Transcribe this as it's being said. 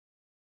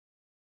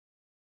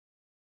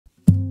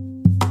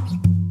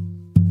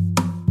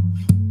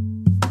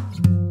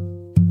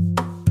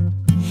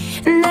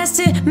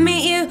Nice to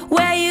meet you,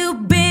 where you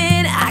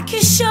been? I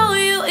can show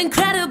you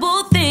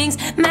incredible things.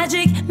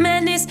 Magic,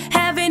 madness,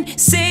 heaven,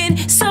 sin.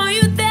 Saw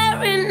you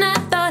there and I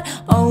thought,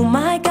 oh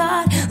my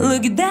God,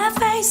 look at that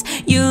face.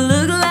 You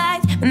look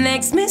like the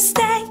next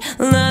mistake.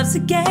 Love's a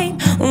game,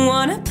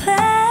 wanna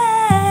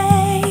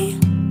play.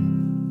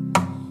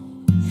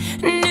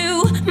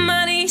 New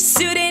money,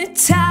 suit and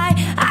tie.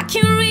 I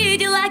can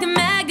read you like a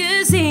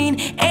magazine.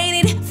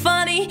 Ain't it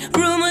funny?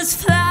 Rumors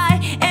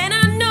fly, and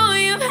I know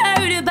you've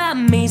heard about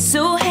me.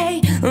 So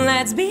hey,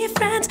 let's be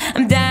friends.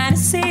 I'm dying to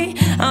see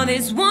all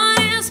this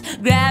one is.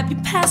 Grab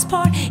your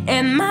passport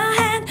in my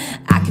hand.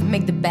 I can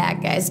make the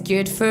bad guys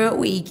good for a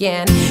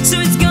weekend. So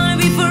it's gonna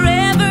be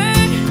forever,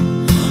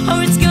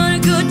 or it's gonna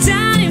go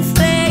down in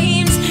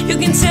flames. You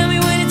can tell me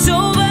when it's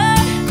over,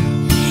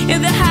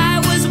 if the high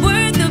was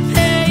worth the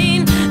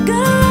pain.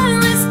 Got a long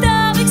list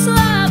of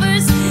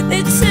ex-lovers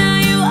that tell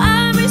you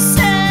I'm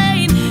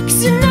insane.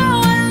 Cause you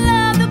know I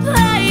love the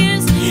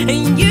players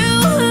and you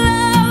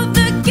love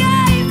the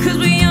game. Cause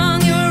we're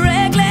young and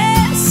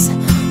reckless,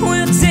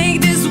 we'll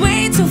take this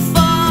way too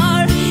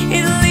far.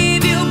 It'll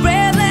leave you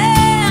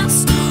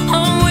breathless,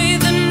 or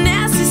with a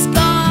nasty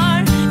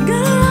scar.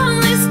 Got a long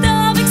list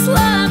of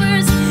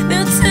ex-lovers,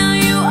 they'll tell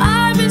you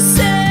I'm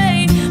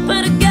insane.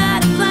 But I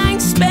got a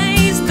blank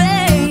space,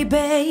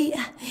 baby,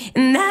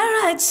 and I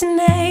write your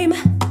name.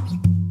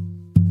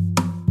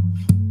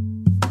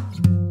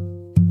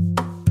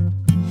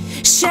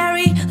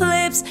 Cherry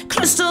lips,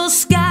 crystal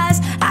skies.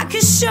 I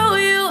could show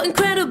you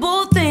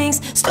incredible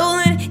things.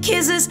 Stolen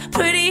kisses,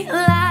 pretty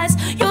lies.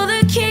 You're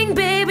the king,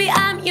 baby,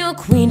 I'm your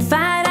queen.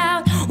 Find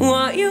out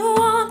what you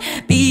want,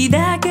 be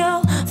that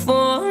girl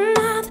for a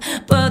month.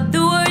 But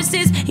the worst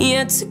is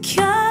yet to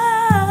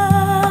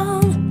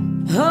come.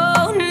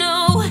 Oh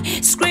no,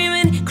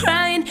 screaming,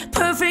 crying,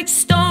 perfect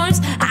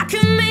storms. I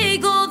can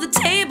make all the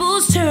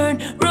tables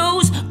turn.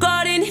 Rose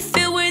garden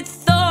filled with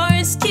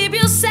thorns. Keep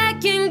you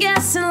second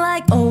guessing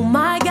like, oh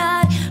my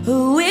God,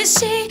 who is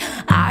she?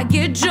 I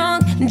get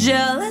drunk,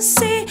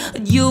 jealousy.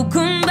 You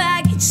come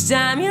back each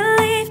time you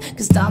leave.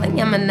 Cause darling,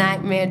 I'm a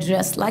nightmare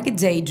dressed like a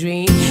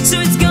daydream. So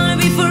it's gonna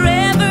be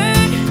forever,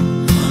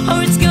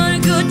 or it's gonna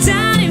go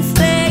down in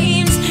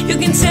flames. You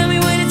can tell me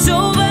when it's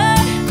over,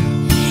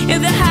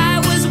 if the high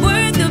was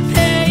worth the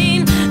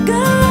pain.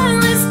 Got a long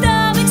list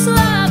of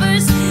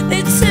ex-lovers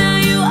that tell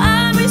you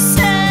I'm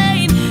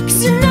insane.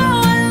 Cause you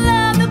know I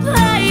love the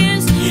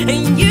players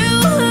and you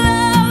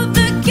love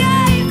the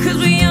game. Cause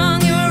we're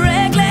young and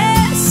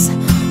reckless,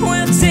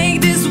 we'll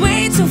take this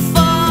way too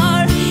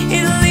far.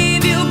 It'll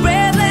leave you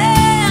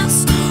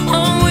breathless,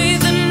 or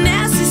with a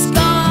nasty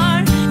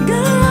scar.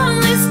 Got a long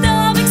list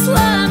of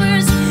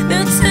ex-lovers,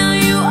 they'll tell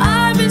you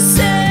I'm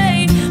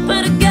insane.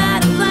 But I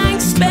got a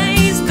blank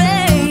space,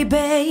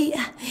 baby,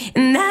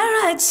 and I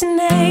write your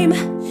name.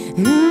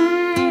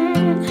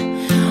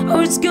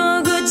 Or it's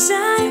gonna go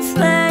down in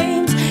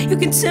flames. You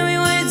can tell me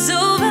when it's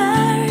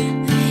over,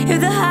 if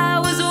the high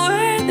was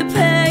worth the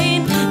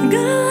pain.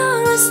 Got a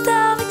long list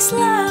of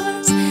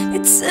ex-lovers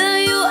that tell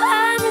you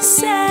I'm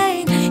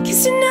insane.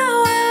 Cause you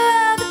know I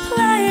love the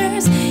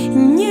players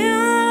and you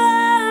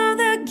love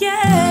the game.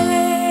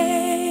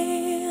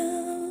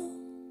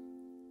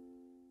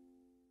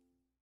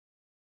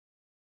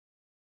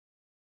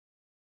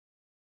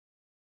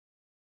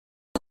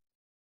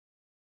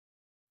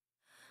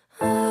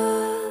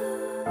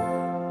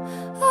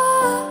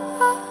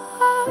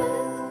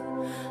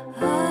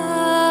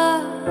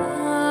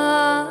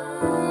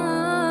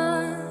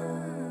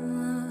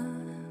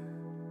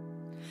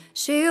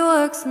 She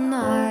works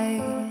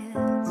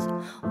nights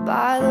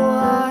by the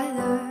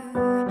water.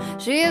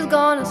 She's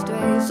gonna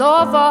stray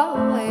so far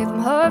away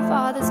from her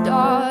father's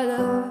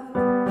daughter.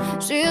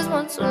 She's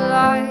once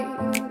alive,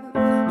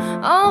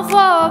 all for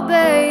a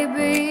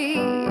baby,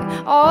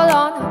 all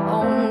on her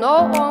own,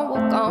 no one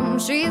will come.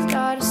 She's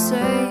gotta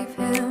save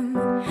him.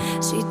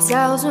 She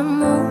tells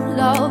him, oh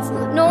love,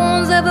 no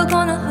one's ever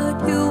gonna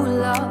hurt you,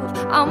 love.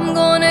 I'm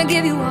gonna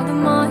give you all of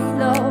my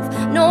love.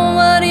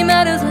 Nobody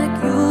matters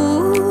like you.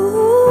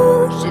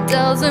 She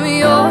tells him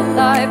your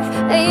life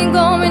ain't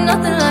gonna be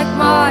nothing like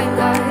my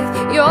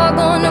life. You're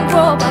gonna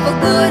grow up, have a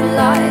good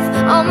life.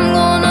 I'm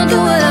gonna do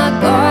what I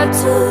got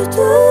to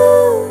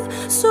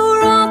do. So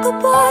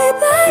rock-a-bye,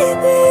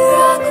 baby,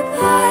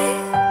 rock-a-bye.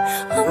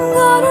 I'm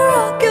gonna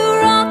rock you,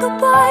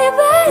 rock-a-bye,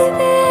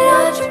 baby,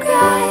 don't you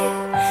cry.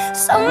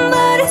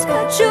 Somebody's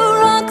got you,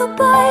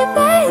 rock-a-bye,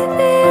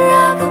 baby,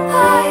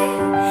 rock-a-bye.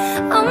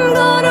 I'm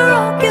gonna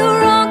rock you,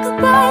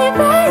 rock-a-bye,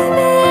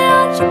 baby,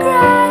 don't you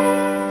cry.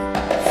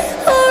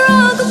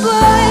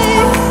 Rock-a-bye,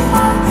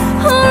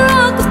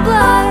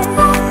 rock-a-bye,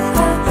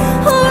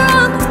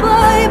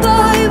 rock-a-bye,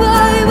 bye,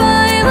 bye, bye,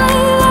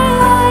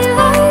 bye,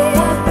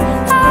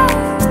 bye.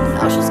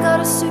 Now she's got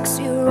a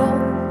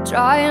 6-year-old,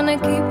 trying to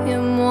keep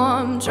him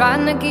warm,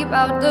 trying to keep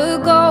out the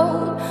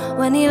cold.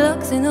 When he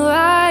looks in her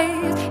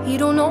eyes, he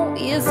don't know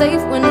he is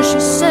safe when she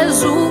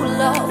says, ooh,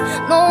 love,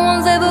 no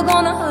one's ever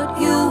gonna hurt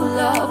you,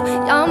 love.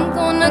 I'm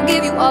gonna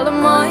give you all of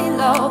my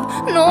love.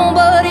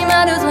 Nobody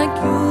matters like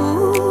you.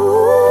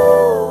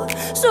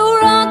 So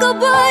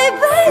rock-a-bye,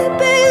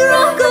 baby,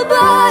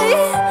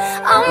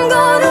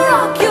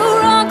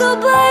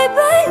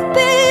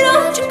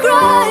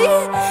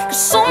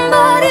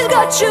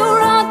 Won't you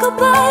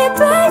rock-a-bye,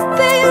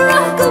 baby,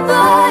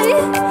 rock-a-bye?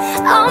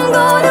 I'm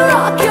gonna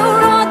rock you,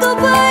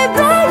 rock-a-bye,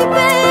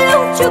 baby,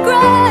 don't you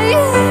cry.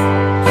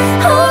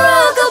 Oh,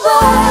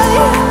 rock-a-bye,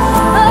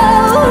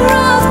 oh,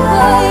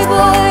 rock-a-bye,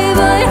 bye,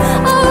 bye.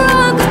 Oh,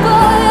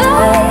 rock-a-bye,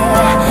 rock-a-bye,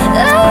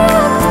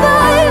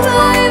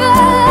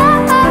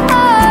 bye,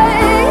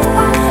 bye.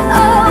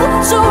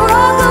 Oh, so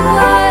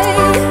rock-a-bye,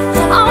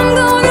 I'm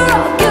gonna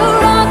rock you,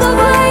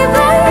 rock-a-bye,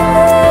 baby,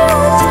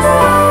 don't you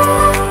cry.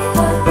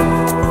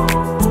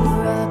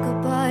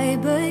 Rock-a-bye,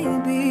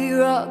 baby,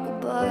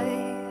 rock-a-bye.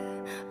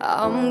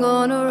 I'm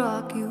gonna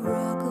rock you,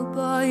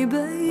 rock-a-bye,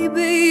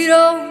 baby,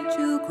 don't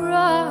you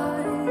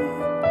cry.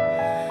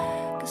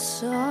 'Cause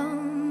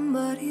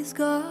somebody's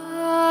got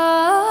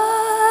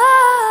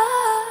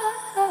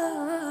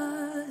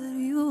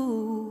you.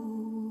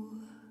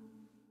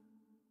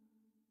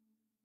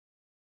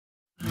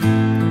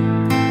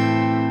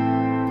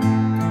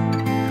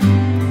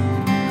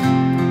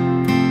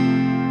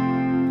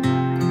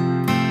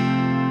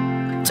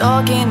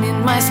 Talking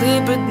in my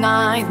sleep at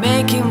night,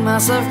 making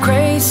myself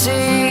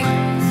crazy.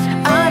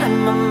 Out of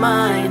my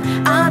mind,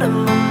 out of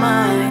my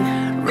mind.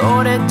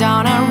 Wrote it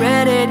down and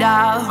read it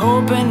out,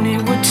 hoping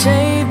it would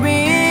save me.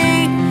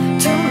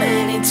 Too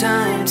many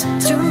times,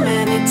 too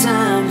many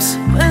times.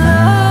 My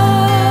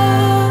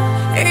love,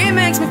 it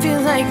makes me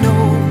feel like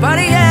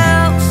nobody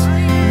else,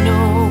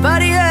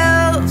 nobody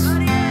else.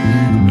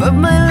 But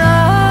my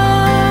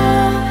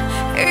love,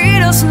 he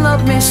doesn't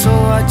love me, so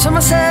I tell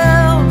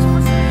myself,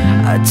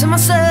 I tell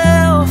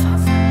myself.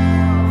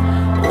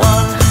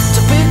 One,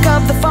 to pick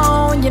up the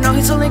phone, you know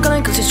he's only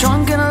calling 'cause he's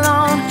drunk and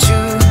alone.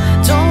 Two,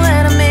 don't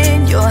let him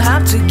in, you'll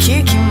have to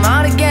kick him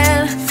out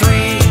again.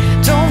 Three,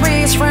 don't be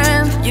his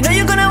friend, you know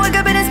you're gonna wake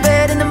up in his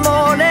bed in the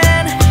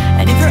morning.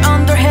 And if you're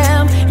under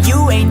him, you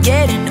ain't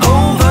getting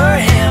over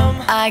him.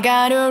 I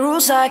got the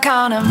rules, I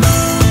count 'em.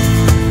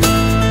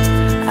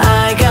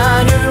 I got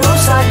the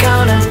rules, I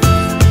count 'em.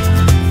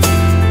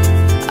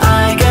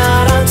 I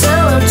gotta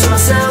tell him to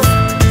myself.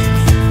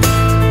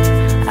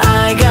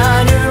 I got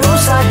the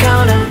rules, I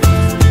count 'em.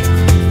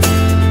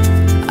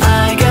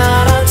 I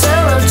gotta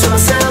tell him to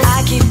myself. I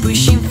keep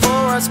pushing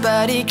forwards,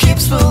 but he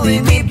keeps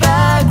pulling me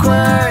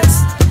backwards.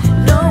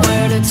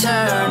 Nowhere to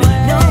turn,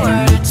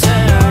 nowhere to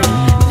turn.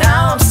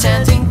 Now I'm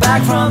standing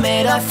back from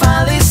it, I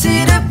finally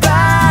see the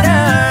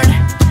pattern.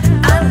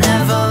 I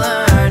never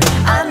learned,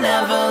 I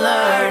never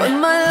learned. But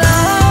my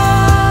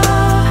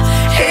love,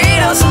 he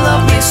doesn't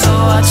love me, so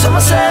I tell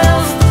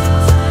myself,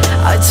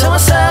 I tell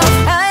myself,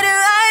 I do.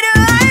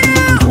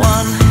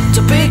 One,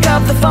 to pick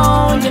up the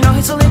phone, you know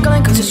he's only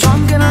calling 'cause he's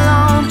drunk and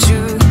alone.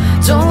 Two,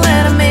 don't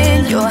let him in,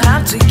 you'll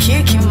have to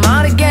kick him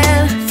out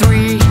again.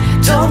 Three,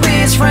 don't be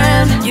his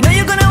friend, you know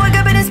you're gonna wake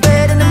up in his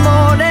bed in the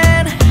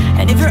morning.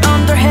 And if you're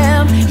under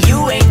him, you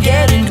ain't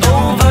getting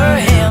over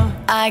him.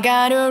 I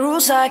got the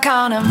rules, I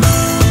count 'em.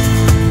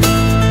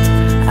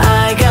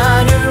 I got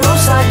the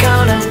rules, I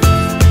count 'em.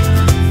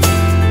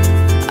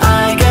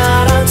 I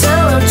gotta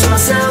tell him to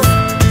myself.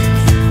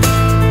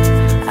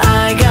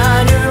 I got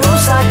the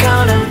rules, I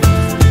count 'em.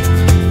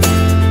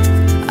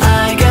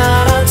 I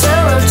gotta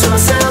tell him to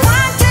myself.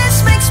 Practice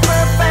makes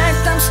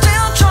perfect, I'm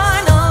still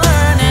trying to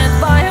learn it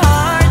by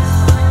heart.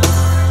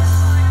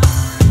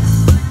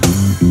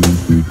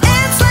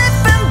 It's live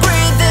and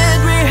breathe it,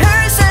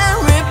 rehearse and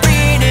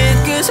repeat it,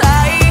 'cause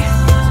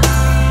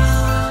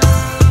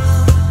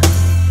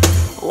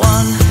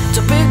one,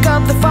 to pick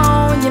up the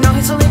phone, you know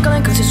he's only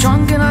calling 'cause he's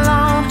drunk and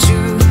alone.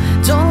 Two,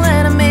 don't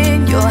let him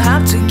in, you'll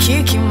have to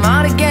kick him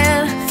out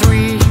again.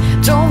 Three,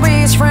 don't be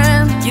his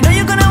friend, you know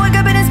you're gonna wake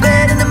up in his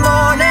bed in the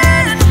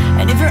morning.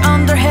 And if you're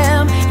under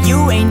him, you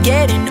ain't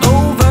getting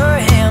over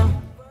him.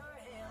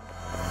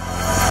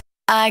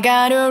 I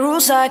got the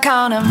rules, I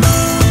count 'em.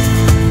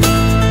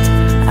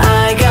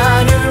 I got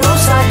the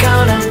rules, I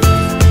count 'em.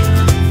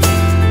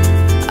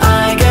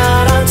 I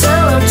gotta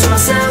tell him to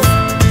myself.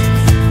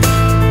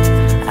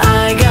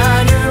 I got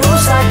the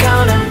rules, I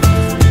count 'em.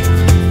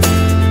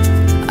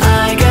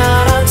 I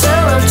gotta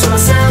tell him to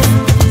myself.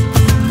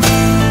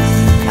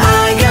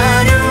 I got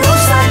the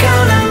rules, I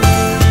count 'em.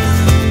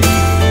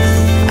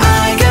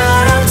 I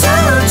gotta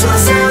tell him to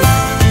myself.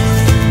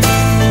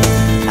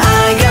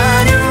 I got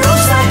the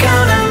rules, I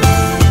count 'em.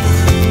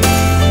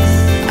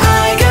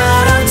 I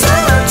gotta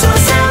tell him to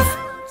myself.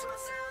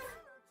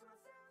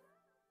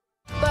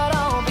 But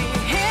I'll be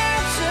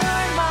here to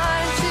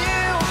remind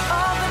you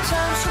all the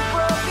times you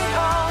broke it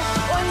all.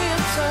 When you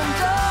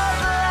turned off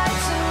the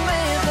lights and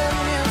made the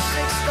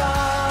music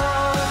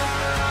stop.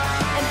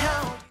 And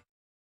how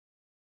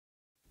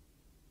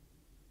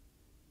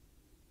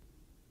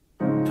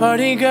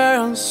Party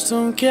girls,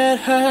 don't get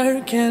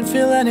hurt. Can't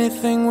feel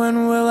anything, when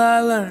will I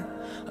learn?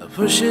 I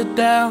push it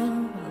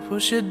down, I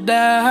push it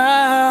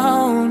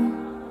down.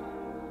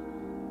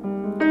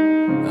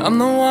 I'm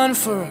the one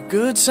for a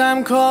good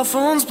time call,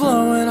 phone's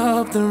blowing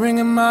up, then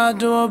ringing my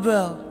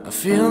doorbell. I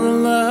feel the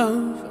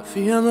love, I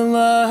feel the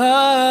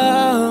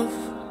love.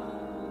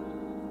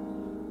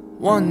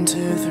 1,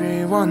 2,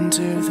 3, 1,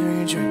 2,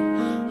 3, drink.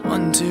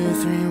 1, 2,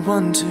 3,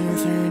 1, 2,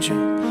 3,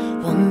 drink.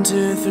 1,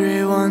 2,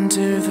 3, 1,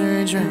 2,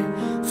 3, drink.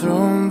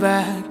 Throw 'em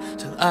back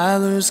till I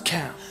lose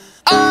count.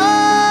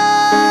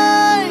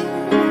 I'm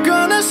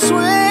gonna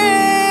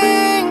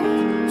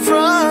swing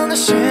from the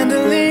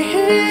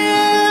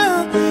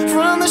chandelier,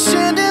 from the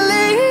chandelier.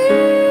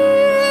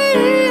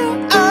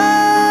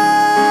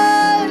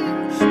 I'm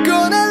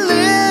gonna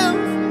live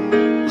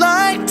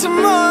like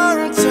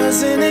tomorrow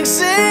doesn't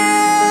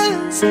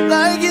exist,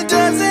 like it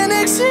doesn't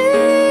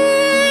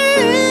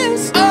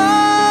exist.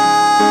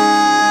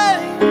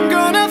 I'm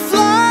gonna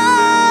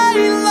fly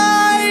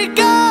like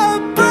a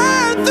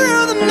bird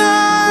through the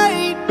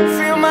night,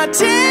 feel my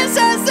tears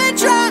as they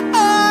dry.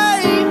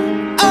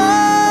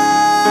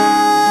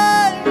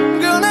 I'm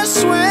gonna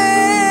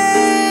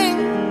swing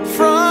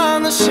from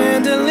the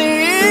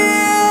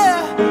chandelier,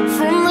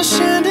 from the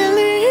chandelier.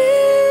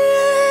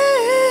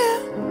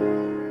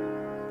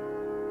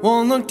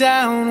 Won't look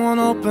down, won't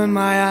open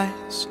my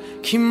eyes,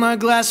 keep my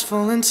glass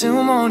full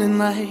until morning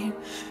light,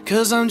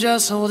 'cause I'm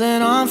just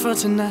holding on for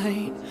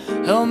tonight.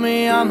 Help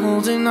me, I'm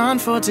holding on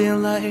for dear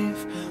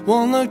life.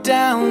 Won't look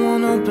down,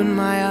 won't open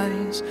my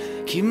eyes,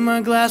 keep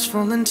my glass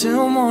full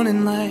until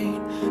morning light,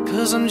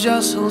 'cause I'm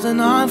just holding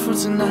on for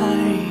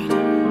tonight.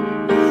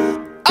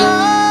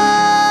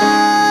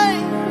 I'm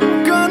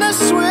gonna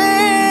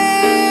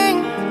swing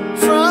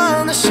from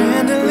the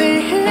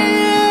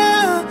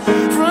chandelier,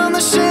 from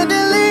the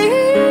chandelier.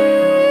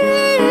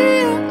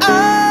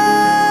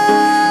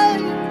 I'm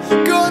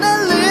gonna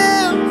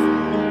live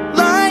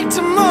like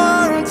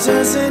tomorrow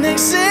doesn't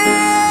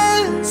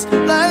exist,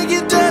 like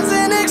it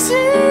doesn't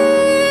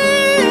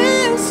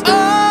exist.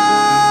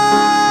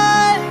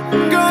 I'm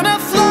gonna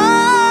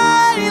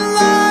fly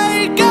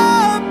like a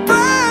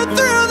bird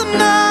through the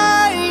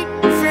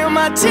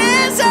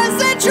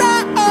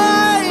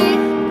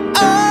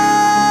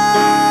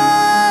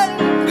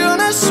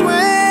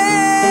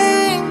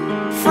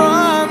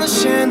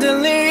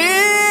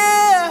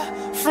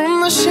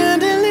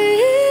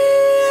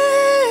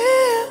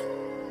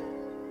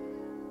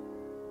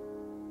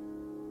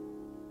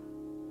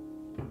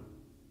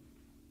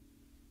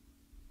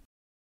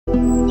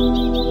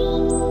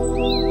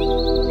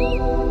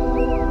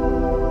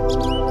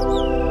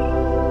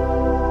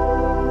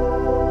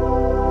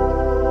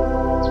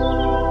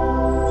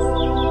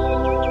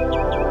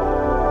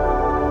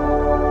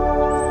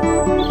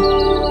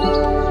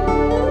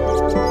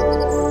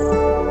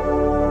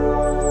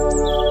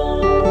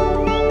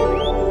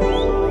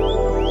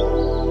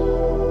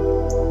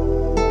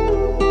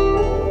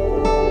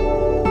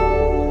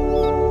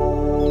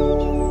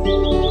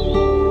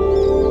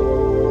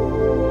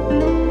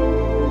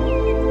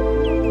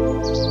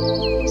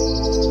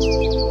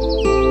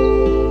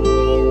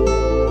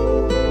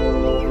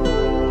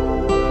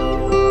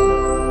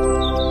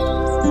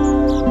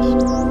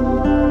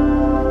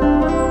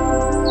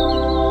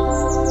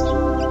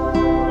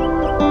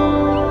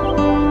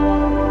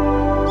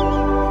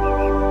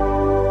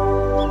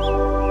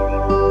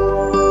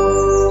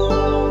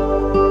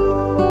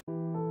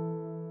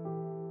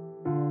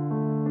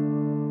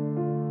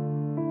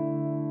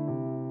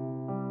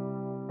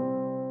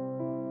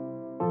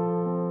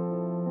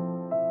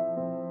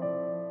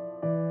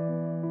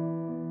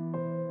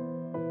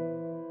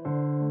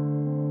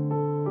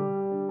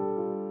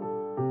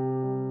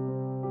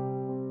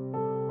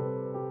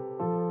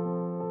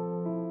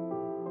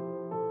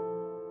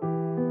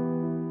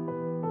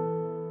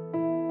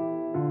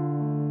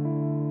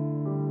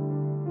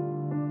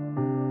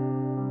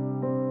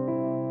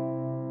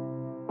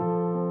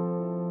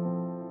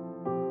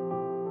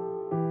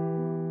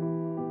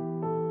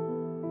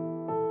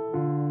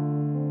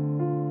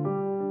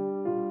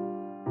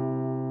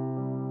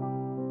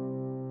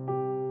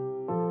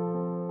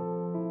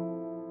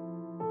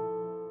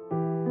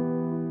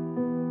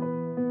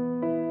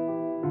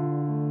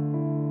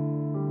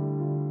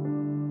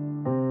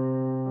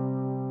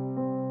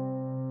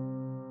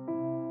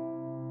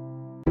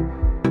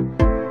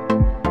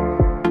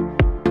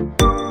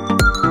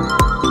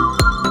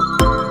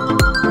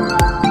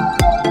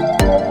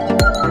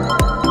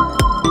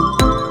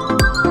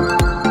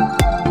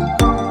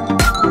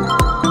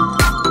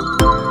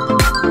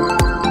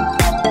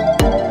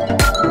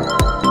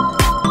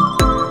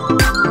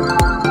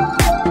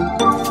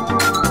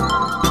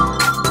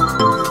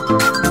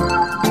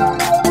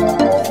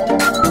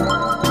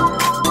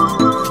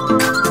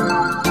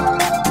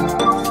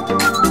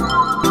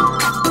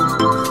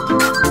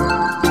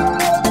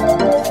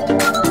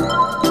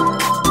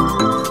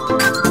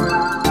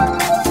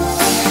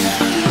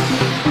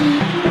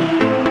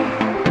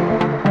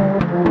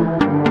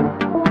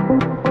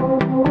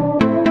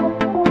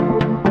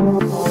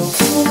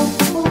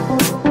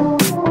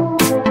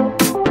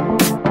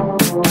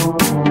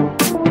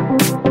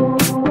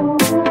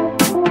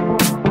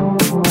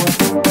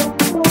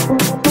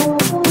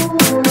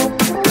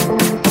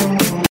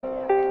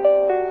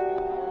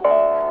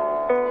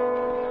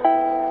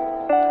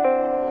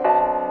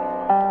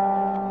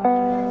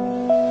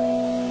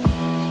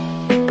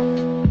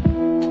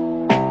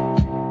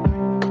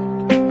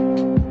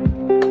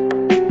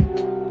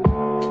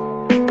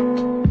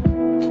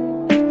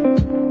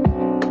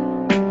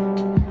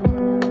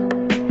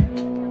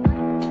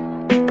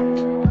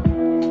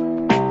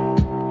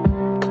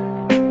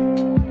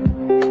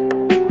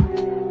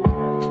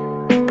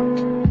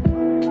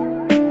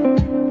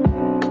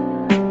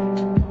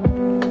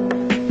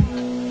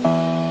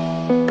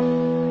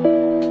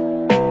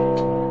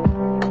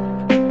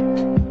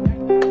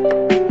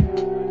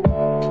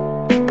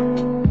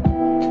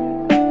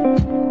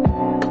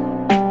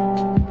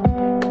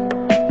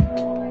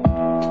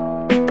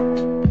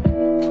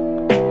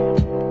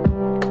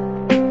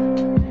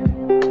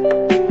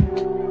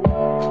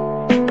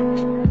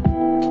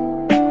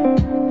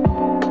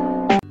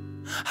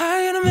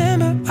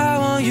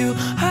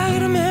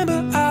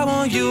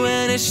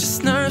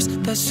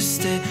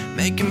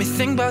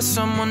think about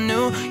someone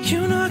new.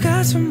 You know I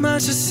got so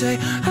much to say.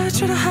 I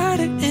try to hide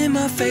it in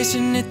my face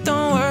and it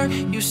don't work.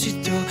 You see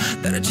through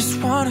that I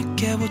just wanna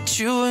get with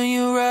you. And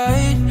you're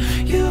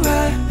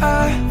right,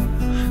 I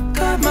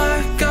got my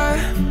guy,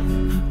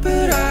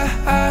 but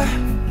I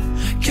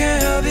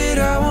can't help it,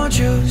 I want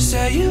you.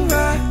 Say you're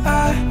right,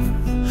 I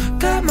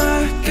got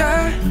my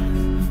guy,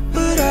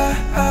 but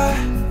I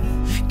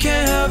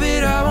can't help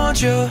it, I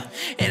want you.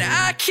 And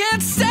I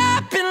can't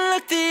stop and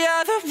look the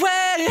other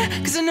way,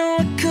 cause I know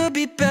it could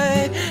be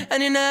bad,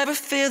 and you never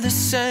feel the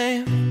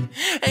same.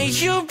 And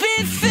you'll be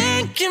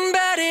thinking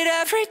about it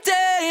every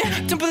day.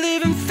 Don't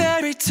believe in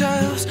fairy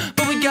tales,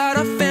 but we got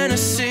our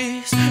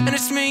fantasies. And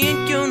it's me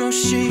and you know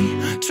she,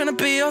 tryna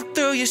be all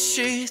through your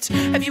sheets.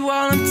 Have you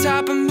all on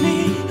top of me,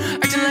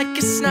 acting like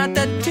it's not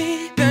that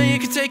deep. And you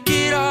can take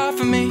it off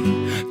of me,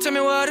 tell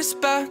me what it's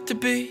about to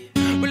be.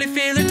 Really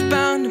feel it's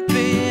bound to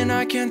be, and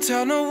I can't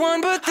tell no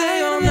one, but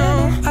they all know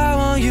I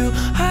want you.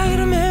 I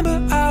gotta remember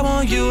I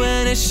want you,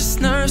 and it's just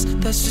nerves,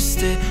 that's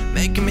just it,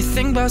 making me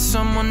think about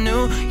someone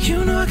new.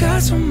 You know I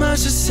got so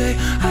much to say.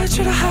 I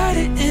try to hide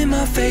it in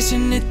my face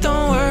and it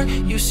don't work.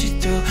 You see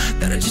through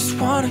that I just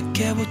wanna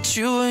get with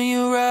you. And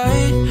you're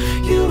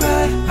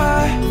right,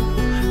 I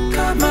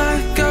got my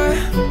guy,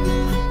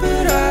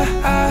 but I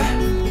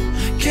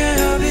can't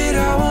help it,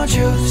 I want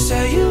you.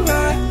 Say you're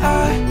right,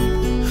 I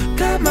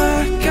got my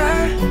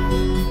guy,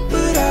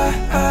 but I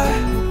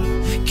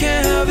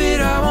can't help it,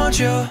 I want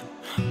you.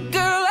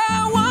 Girl,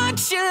 I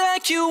want you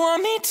like you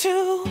want me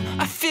to.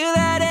 I feel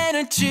that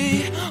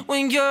energy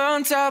when you're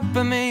on top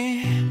of me.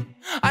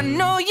 I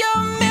know your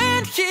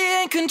man, he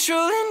ain't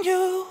controlling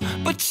you,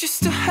 but you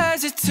still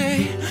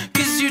hesitate,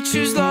 cause you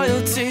choose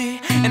loyalty.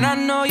 And I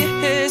know your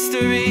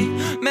history,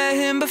 met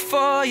him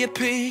before you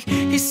peak.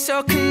 He's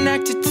so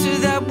connected to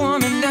that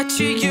woman that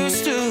you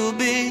used to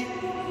be.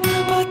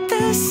 But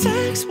the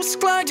sex was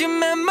glide your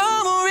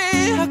memory.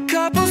 A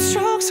couple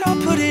strokes,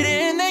 I'll put it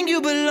in, then you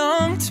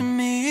belong to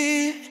me.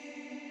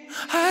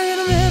 I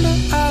gotta remember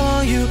I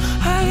want you,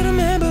 I gotta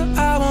remember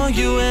I want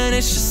you. And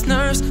it's just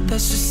nerves,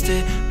 that's just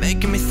it,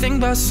 making me think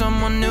about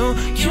someone new.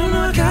 You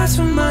know I got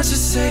so much to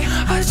say.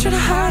 I try to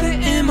hide it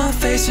in my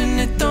face and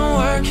it don't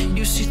work.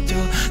 You see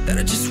through that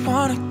I just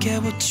wanna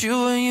get with you.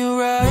 And you're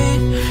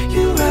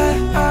right,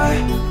 I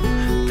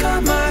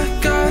got my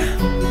guy,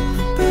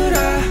 but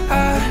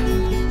I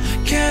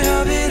can't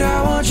help it,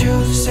 I want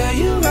you. Say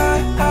you're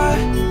right, I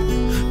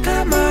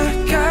got my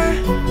guy,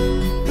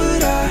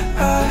 but I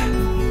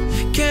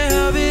can't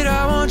help it,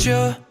 I want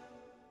you.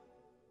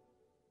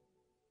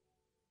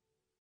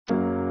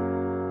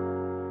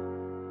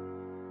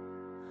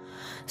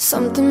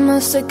 Something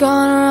must have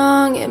gone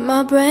wrong in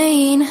my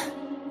brain.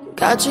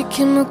 Got your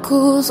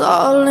chemicals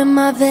all in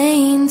my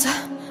veins.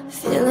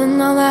 Feeling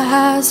all the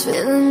highs,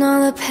 feeling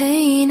all the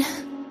pain.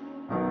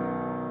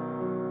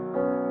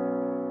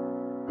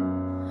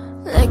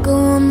 Let go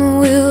on the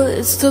wheel,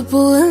 it's the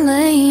bullet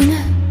lane.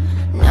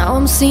 Now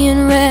I'm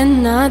seeing red,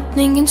 not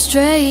thinking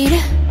straight.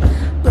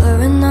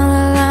 Blurring all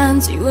the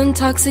lines, you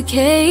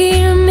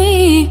intoxicate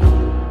me.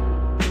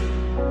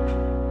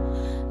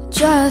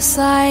 Just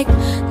like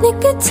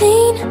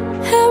nicotine,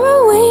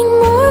 heroin,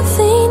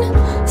 morphine.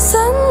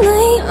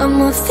 Suddenly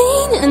I'm a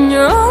fiend, and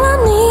you're all I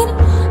need,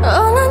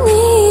 all I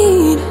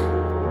need.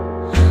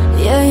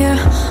 Yeah,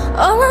 you're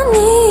all I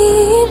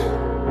need.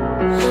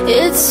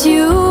 It's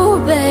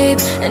you, babe,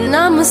 and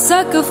I'm a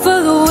sucker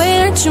for the way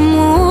that you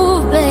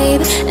move,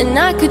 babe. And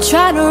I could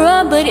try to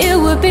run, but it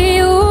would be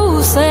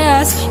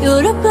useless.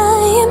 You're to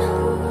blame.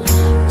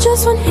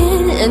 Just one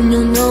hit and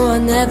you'll know I'll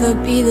never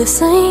be the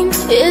same.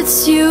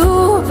 It's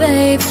you,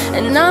 babe,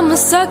 and I'm a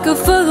sucker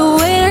for the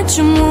way that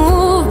you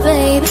move,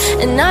 babe.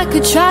 And I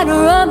could try to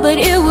run, but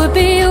it would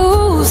be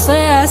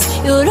useless.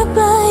 You're to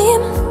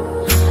blame.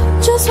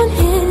 Just one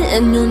hit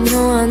and you'll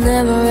know I'll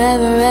never,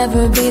 ever,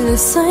 ever be the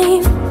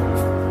same.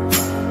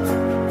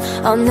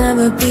 I'll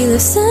never be the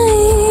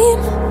same.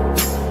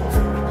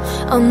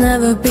 I'll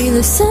never be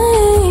the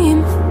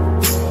same.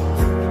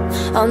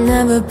 I'll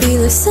never be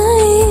the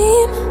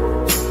same.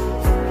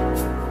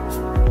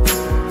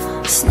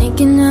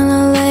 Sneaking in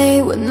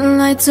LA when the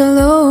lights are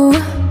low.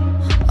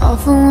 All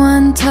for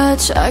one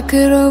touch, I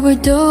could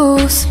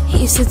overdose.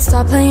 He said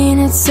stop playing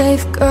it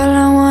safe, girl,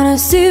 I wanna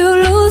see you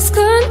lose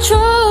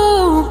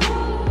control.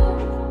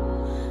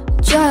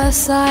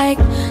 Just like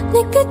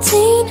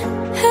nicotine,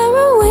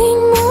 heroin,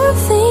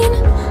 morphine.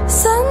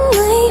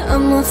 Suddenly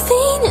I'm a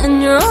fiend,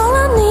 and you're all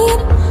I need,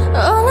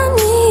 all I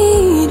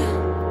need.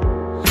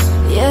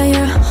 Yeah,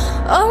 you're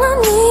all I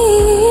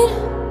need.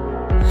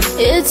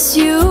 It's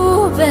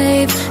you,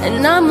 babe,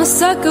 and I'm a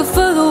sucker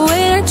for the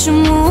way that you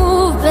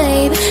move,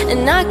 babe.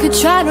 And I could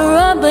try to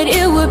run, but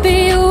it would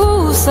be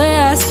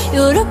useless.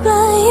 You're to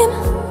blame.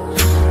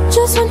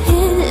 Just one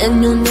hit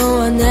and you'll know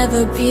I'll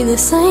never be the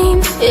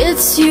same.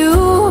 It's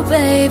you,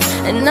 babe,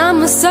 and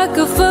I'm a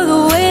sucker for the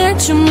way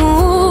that you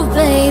move,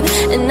 babe.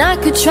 And I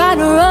could try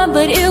to run,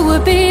 but it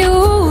would be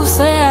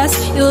useless.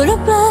 You're to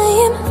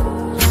blame.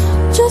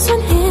 Just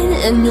one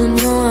hit and you'll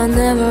know I'll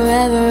never,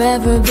 ever,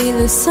 ever be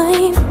the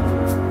same.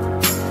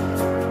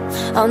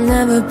 I'll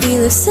never be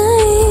the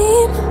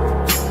same.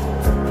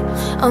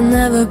 I'll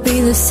never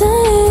be the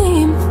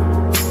same.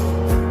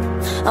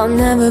 I'll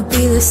never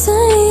be the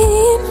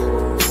same.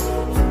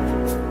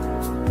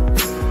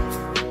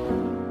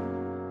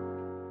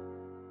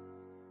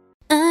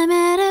 I'm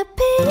at a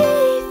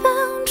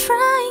payphone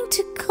trying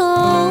to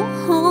call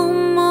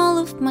home. All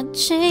of my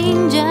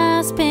change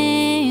I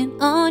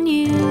spent on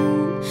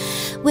you.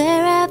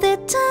 Where have the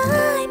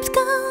times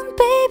gone,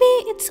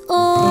 baby? It's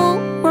all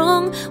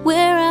wrong.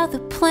 Where are the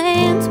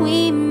plans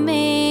we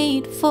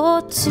made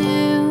for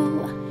two?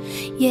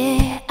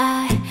 Yeah,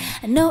 I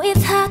know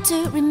it's hard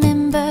to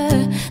remember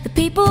the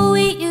people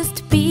we used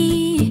to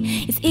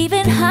be. It's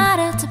even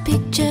harder to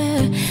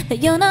picture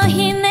that you're not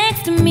here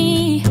next to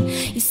me.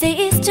 You say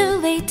it's too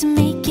late to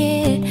make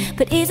it,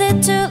 but is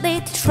it too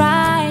late to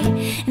try?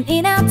 And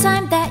in our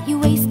time that you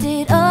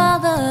wasted,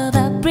 all of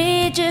our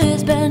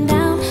bridges burned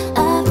down.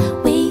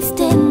 I've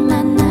wasted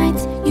my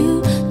nights,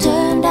 you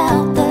turned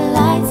out the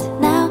lights.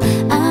 Now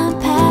I'm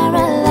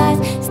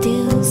paralyzed,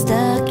 still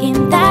stuck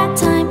in that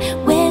time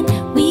when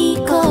we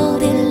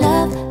called it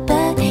love.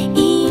 But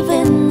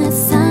even the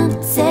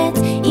sun sets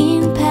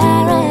in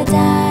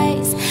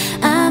paradise.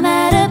 I'm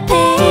at a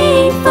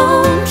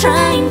payphone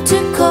trying to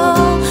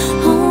call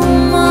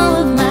home. All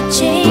of my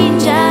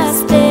change I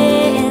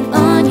spent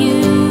on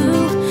you.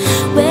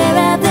 Where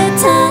have the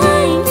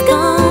times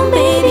gone,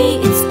 baby?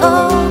 It's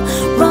all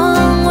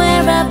wrong.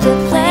 Where have the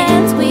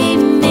plans we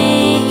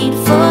made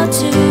for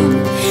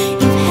two?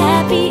 If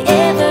happy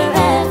ever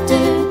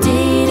after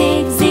did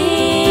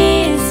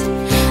exist,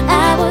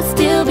 I would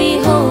still be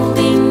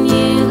holding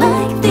you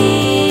like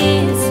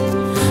this.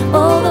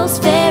 All those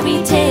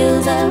fairy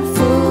tales are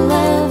full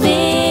of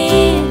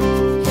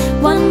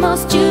it. One more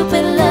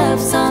stupid love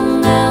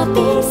song I'll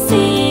be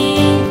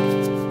singing.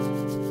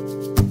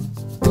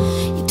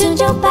 You turned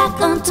your back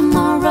on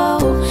tomorrow,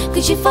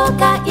 'cause you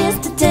forgot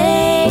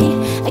yesterday.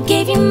 I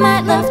gave you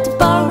my love to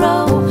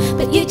borrow,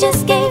 but you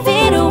just gave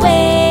it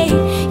away.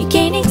 You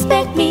can't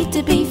expect me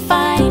to be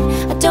fine,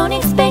 I don't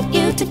expect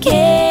you to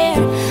care.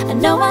 I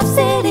know I've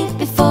said it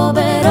before,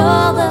 but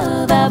all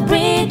of our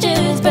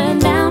bridges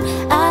burned down.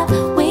 I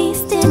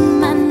wasted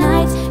my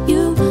nights,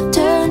 you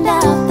turned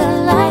out the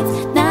lights.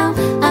 Now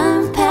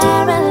I'm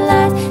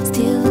paralyzed,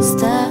 still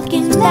stuck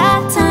in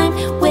that time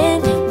when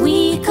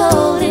we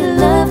called it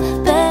love.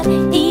 But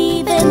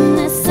even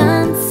the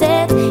sun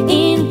sets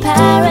in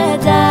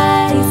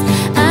paradise.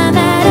 I'm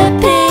at a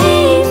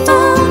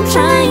payphone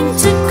trying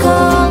to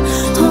call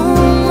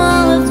home.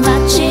 All of my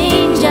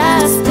change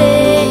I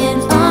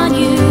spent on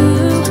you.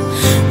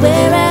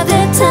 Where have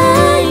the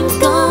times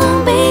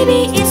gone,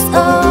 baby? It's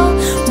all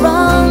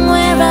wrong.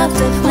 Where are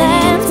the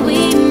plans we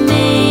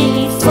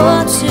made for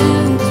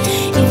two?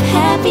 If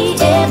happy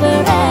ever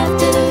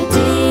after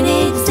did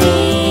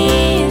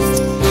exist,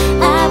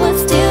 I would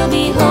still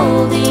be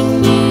holding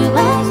you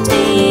like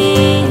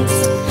this.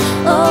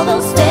 All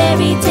those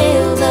fairy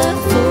tales are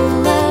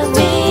full of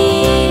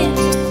it.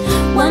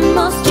 One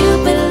more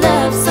stupid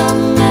love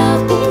song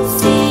I'll be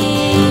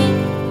singing.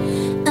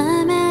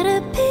 I'm at a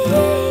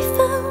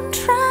payphone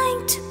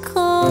trying to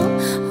call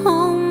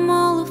home.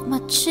 All of my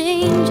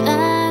change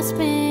I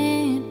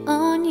spent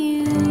on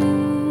you.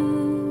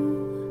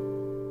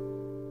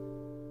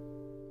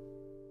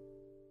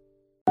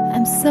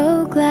 I'm so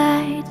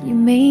glad you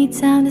made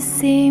time to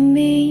see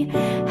me.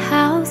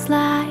 How's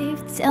life?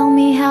 Tell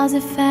me, how's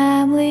the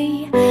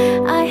family?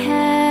 I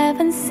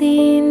haven't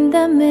seen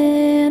them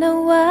in a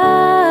while.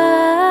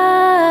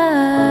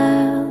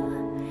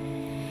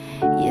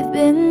 You've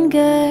been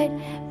good,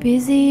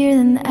 busier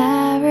than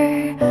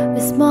ever,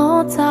 with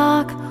small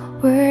talk,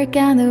 work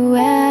and the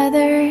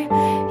weather.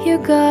 Your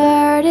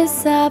guard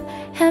is up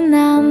and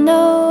I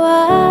know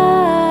why.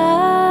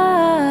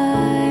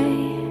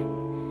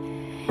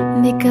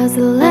 Because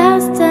the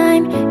last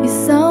time you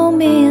saw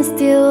me is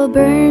still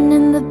burned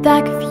in the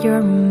back of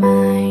your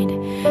mind.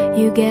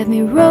 You gave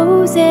me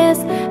roses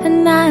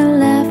and I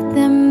left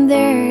them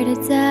there to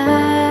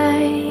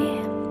die.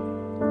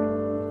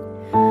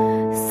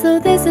 So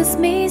this is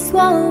me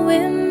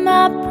swallowing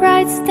my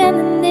pride,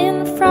 standing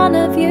in front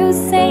of you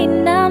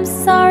saying I'm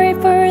sorry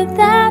for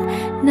that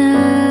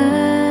night.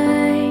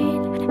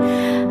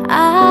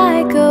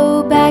 I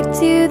go back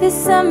to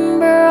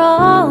December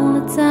all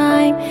the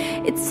time.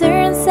 It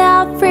turns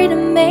out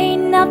freedom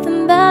ain't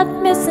nothing but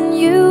missing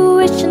you,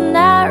 wishing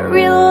I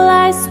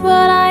realized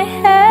what I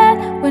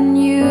had when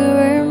you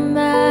were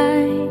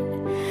mine.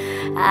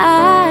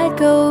 I'd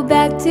go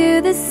back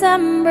to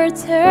December,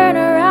 turn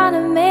around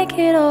and make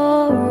it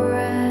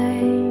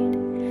alright.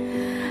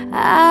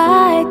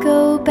 I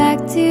go back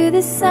to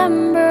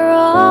December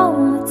all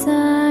the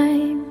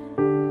time.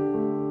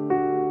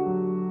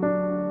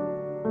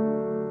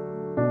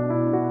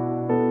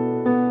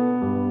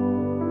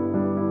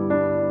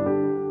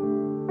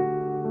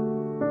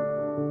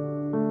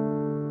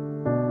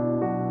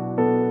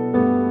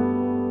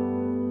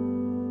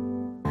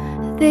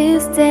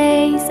 These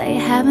days I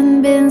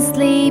haven't been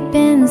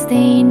sleeping,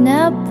 staying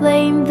up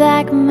playing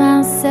back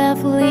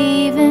myself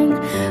leaving.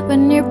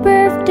 When your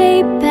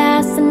birthday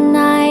passed and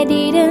I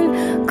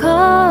didn't call,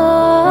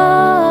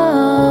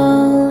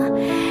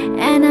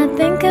 and I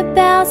think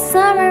about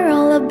summer,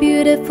 all the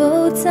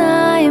beautiful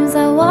times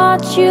I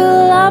watch you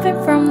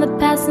laughing from the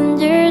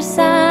passenger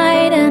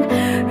side, and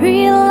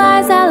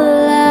realize I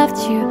loved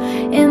you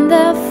in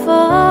the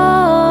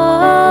fall.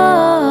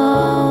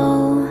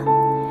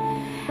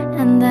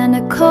 And then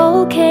the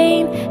cold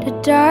came, the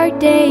dark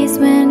days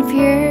when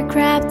fear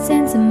crept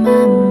into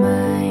my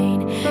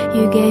mind.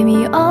 You gave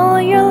me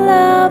all your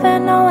love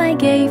and all I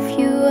gave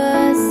you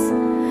was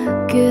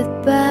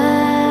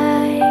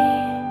goodbye.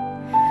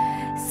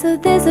 So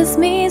this is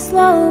me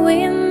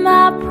swallowing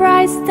my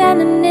pride,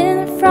 standing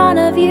in front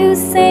of you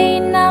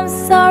saying I'm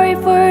sorry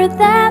for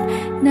that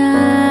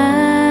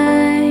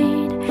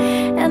night.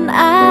 And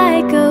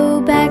I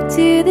go back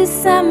to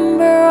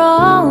December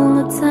all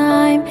the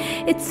time.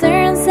 It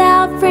turns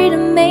out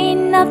freedom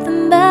ain't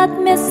nothing but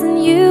missing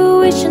you,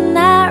 wishing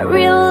I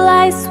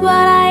realized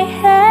what I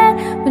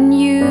had when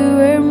you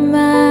were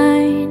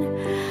mine.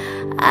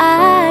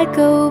 I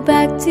go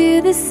back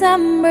to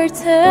December,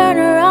 turn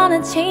around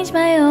and change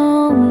my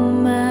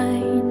own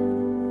mind.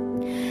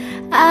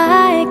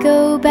 I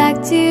go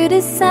back to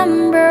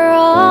December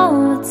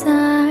all the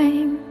time.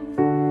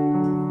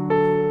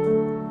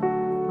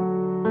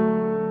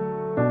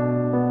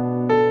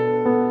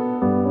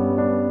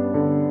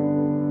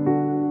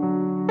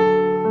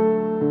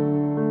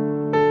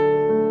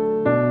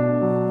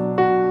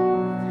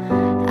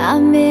 I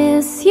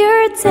miss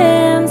your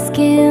tan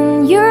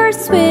skin, your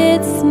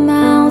sweet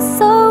smile,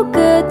 so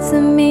good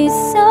to me,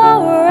 so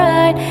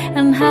right.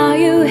 And how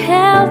you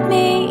held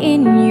me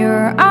in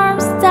your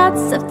arms that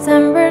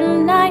September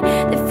night,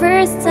 the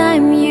first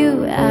time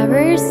you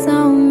ever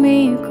saw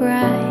me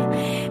cry.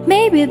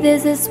 Maybe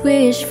this is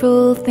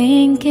wishful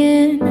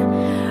thinking,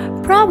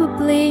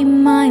 probably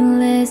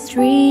mindless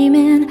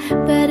dreaming,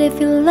 but if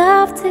you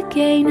loved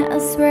again, I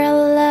swear I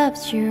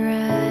loved you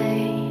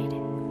right.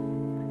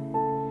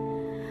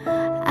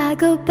 I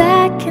go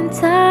back in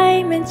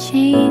time and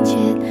change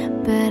it,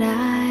 but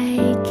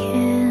I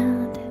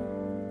can't.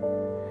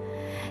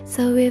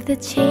 So if the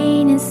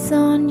chain is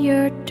on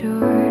your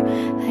door,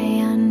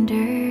 I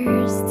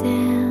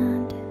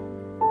understand.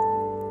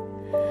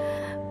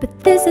 But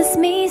this is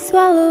me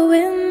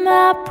swallowing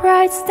my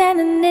pride,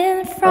 standing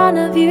in front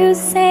of you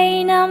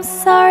saying I'm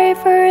sorry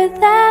for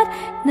that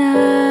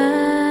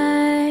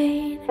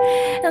night.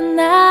 And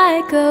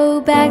I go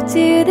back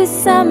to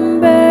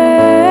December.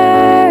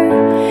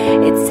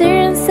 It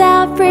turns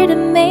out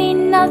freedom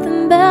ain't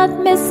nothing but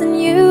missing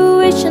you,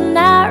 wishing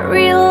I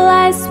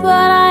realized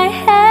what I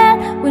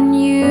had when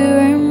you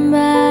were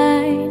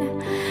mine.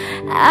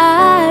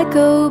 I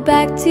go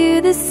back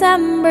to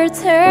December,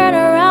 turn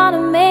around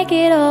and make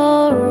it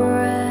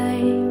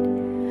alright.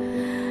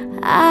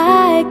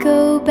 I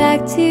go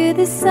back to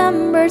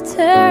December,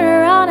 turn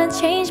around and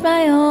change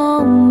my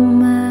own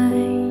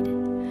mind.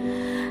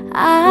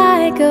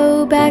 I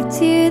go back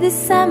to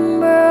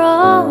December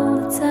all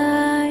the time.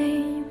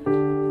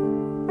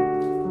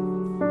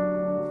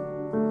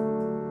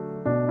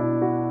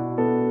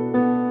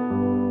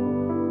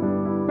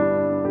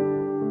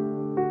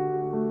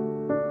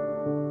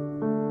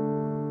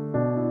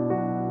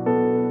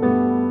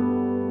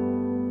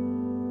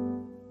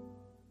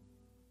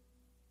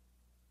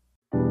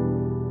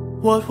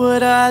 What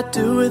would I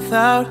do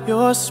without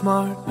your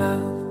smart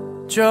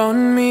mouth?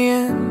 Drawing me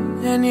in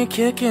and you're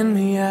kicking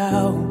me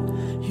out.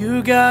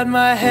 You got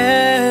my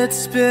head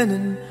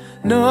spinning,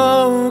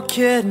 no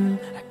kidding,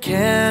 I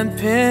can't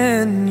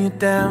pin you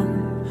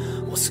down.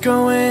 What's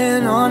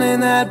going on in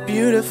that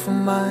beautiful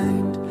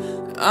mind?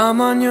 I'm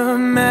on your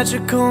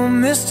magical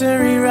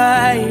mystery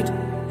ride,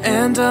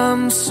 and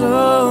I'm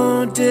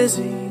so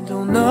dizzy,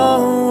 don't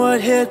know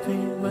what hit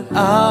me, but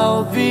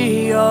I'll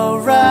be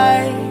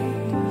alright.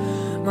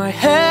 My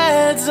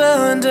head's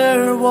underwater,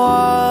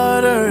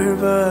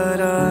 but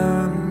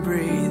I'm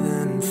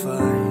breathing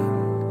fine.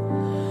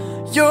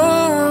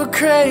 You're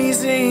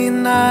crazy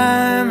and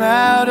I'm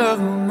out of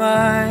my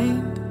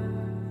mind,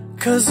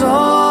 'cause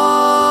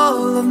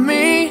all of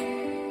me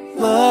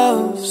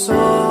loves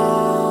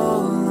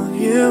all of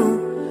you.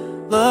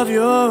 Love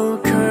your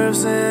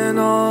curves and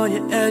all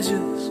your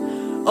edges,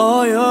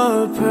 all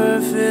your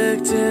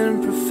perfect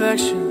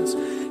imperfections.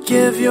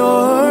 Give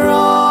your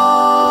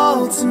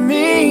all to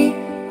me,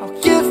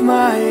 give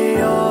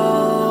my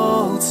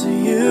all to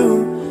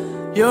you.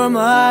 You're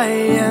my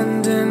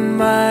end and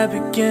my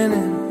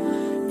beginning.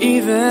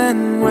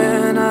 Even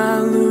when I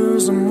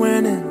lose, I'm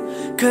winning,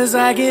 'cause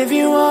I give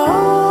you all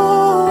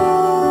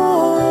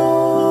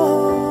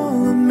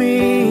of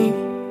me,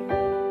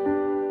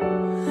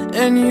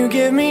 and you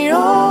give me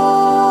all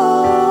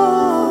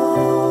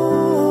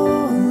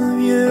of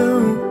you.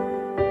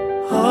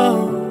 Oh,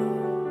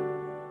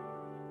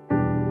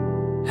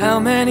 how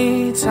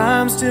many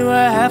times do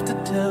I have to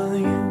tell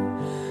you?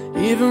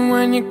 Even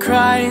when you're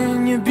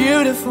crying, you're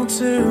beautiful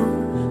too.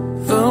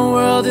 The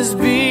world is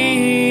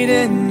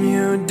beating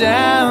you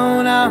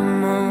down,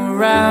 I'm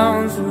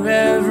around for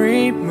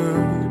every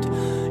mood.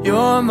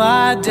 You're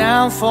my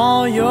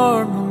downfall,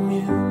 you're my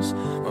muse,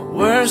 my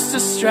worst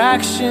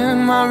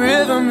distraction, my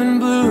rhythm and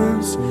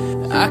blues.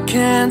 I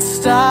can't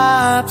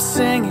stop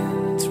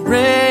singing, it's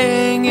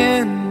ringing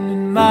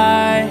in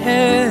my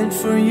head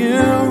for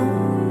you.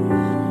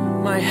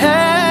 My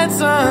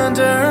head's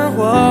underwater,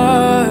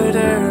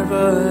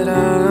 but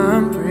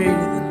I'm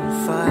breathing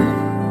fine.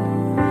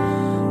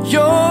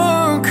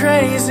 You're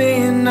crazy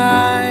and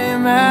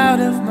I'm out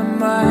of my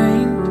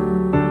mind,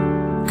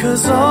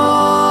 'cause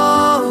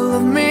all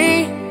of me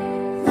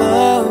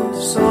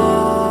loves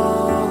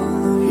all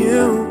of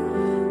you.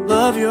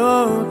 Love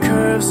your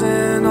curves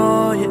and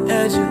all your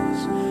edges,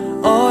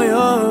 all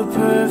your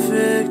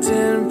perfect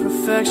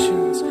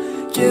imperfections.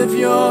 Give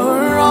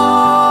your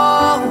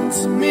all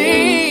to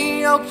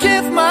me, I'll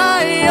give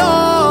my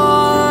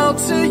all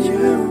to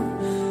you.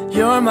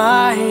 You're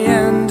my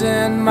end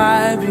and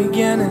my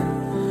beginning.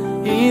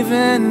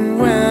 Even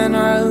when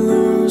I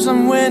lose,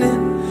 I'm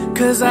winning,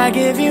 'cause I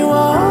give you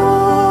all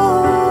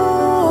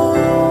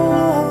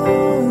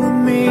of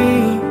me,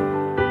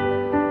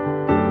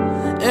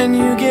 and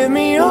you give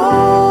me all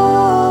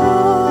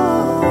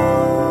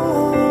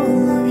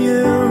of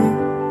you.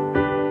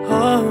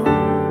 Oh.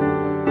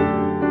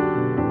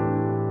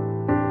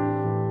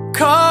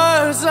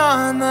 Cards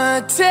on the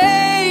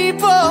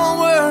table,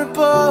 we're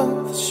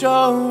both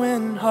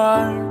showing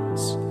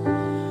hearts,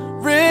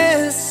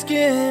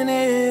 risking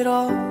it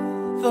all,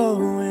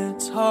 though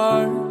it's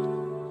hard.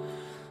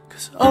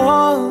 'Cause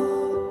all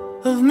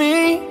of me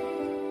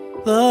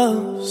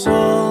loves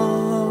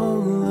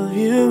all of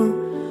you.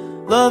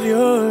 Love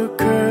your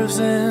curves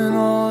and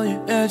all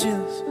your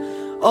edges,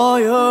 all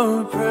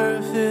your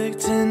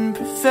perfect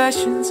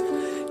imperfections.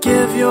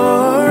 Give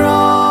your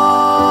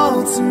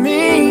all to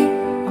me,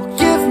 I'll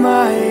give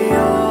my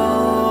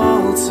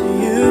all to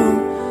you.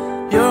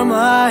 You're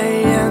my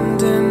end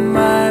and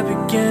my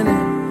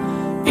beginning.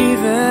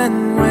 Even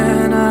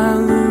when I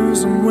lose,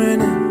 I'm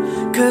winning,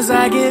 'cause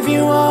I give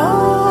you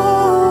all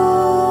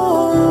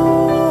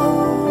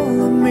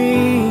of me,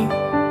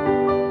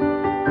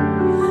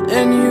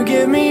 and you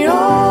give me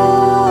all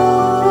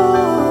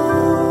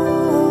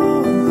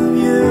of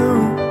you.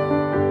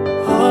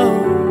 Oh,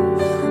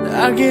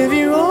 I give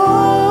you all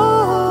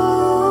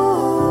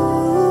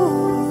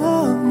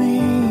of me,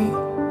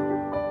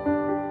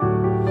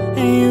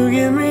 and you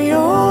give me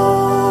all.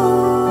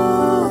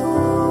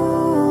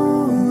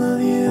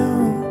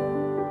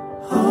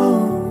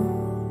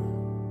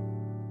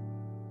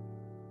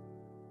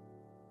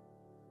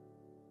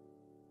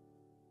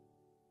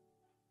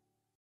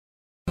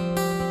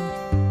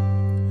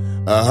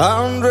 A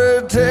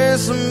 100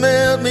 days have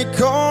made me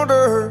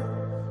colder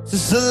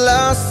since the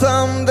last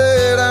time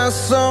that I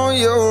saw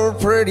your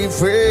pretty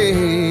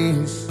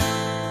face.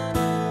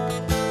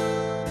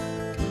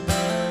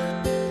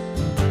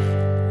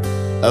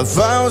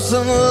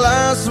 1,000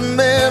 lies have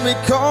made me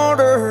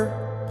colder,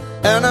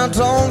 and I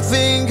don't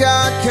think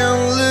I can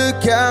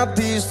look at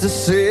these the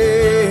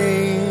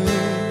same.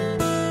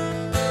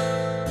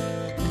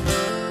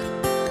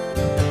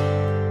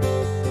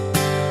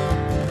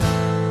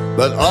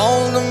 But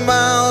all the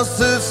miles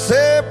that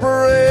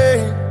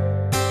separate,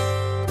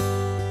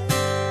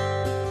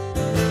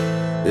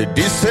 they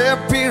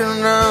disappear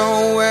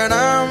now when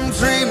I'm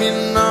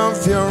dreaming of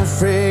your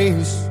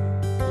face.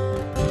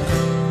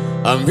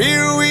 I'm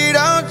here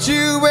without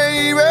you,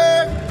 baby,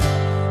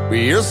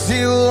 but you're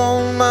still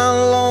on my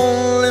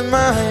lonely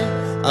mind.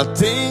 I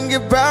think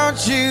about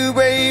you,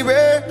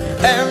 baby,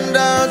 and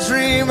I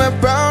dream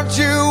about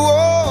you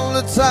all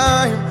the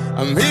time.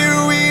 I'm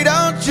here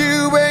without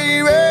you,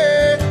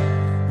 baby,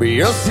 but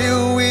you're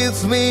still with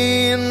me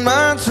in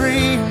my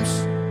dreams.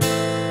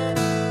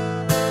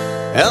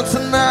 And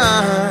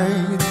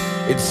tonight,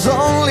 it's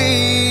only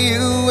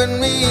you and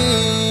me.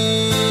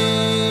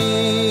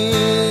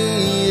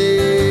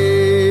 Yeah.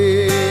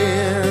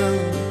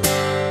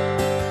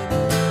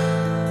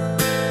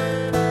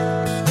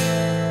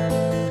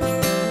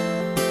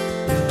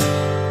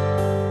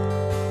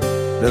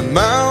 The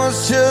miles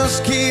just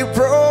keep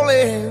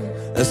rolling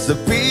as the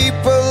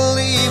people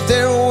leave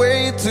their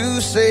way to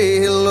say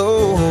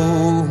hello.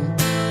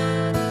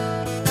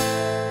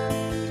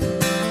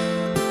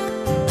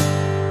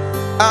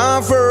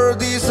 I've heard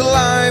this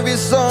life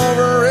is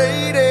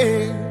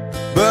overrated,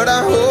 but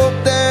I hope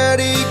that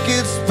it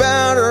gets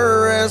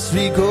better as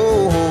we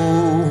go.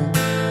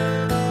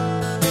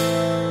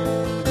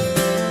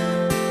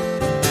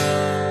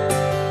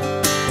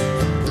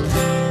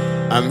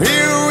 I'm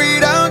here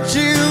without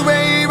you,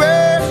 baby,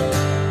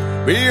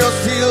 but you're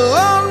still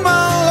on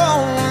my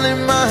lonely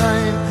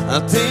mind. I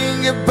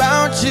think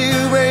about you,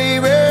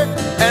 baby,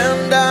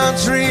 and I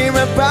dream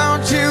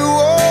about you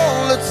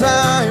all the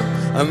time.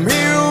 I'm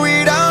here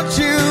without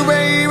you,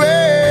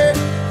 baby,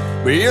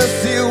 but you're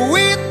still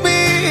with me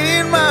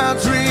in my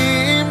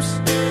dreams.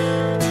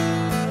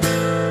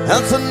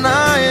 And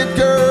tonight,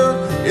 girl,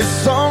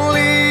 it's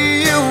only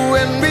you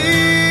and me.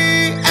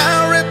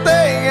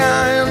 Everything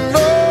I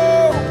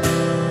know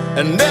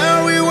and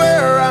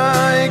everywhere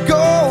I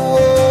go,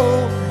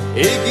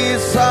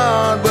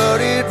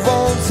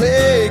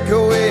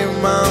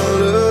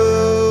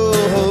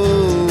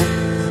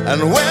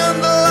 And when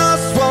the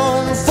last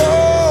one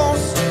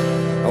falls,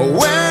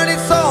 when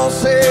it's all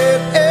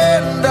said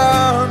and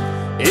done,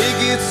 it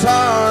gets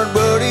hard,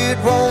 but it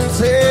won't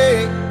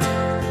take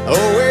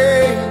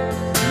away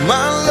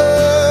my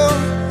love.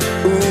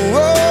 Ooh,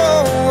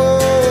 oh,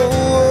 oh,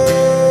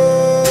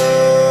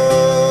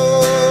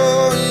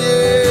 oh,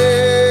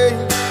 yeah.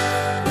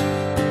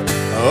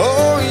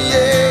 Oh,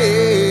 yeah.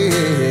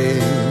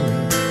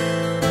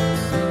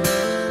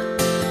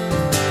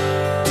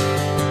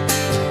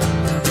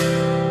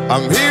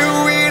 I'm here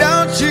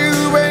without you,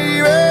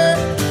 baby,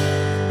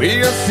 but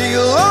you're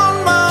still on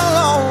my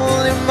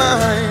lonely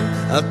mind.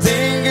 I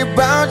think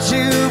about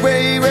you,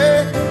 baby,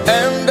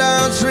 and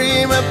I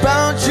dream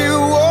about you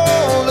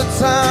all the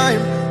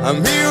time.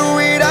 I'm here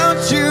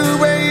without you,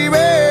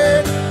 baby,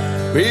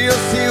 but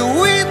you're still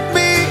with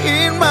me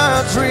in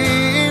my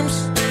dreams.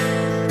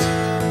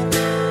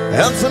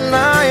 And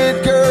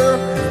tonight, girl,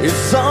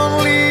 it's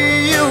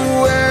only you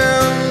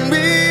and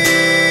me.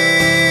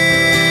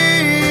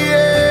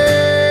 Yeah.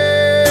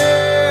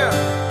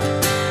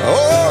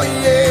 Oh,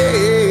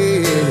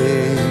 yeah.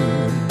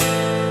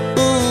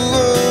 Ooh,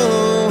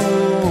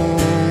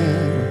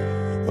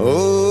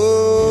 oh.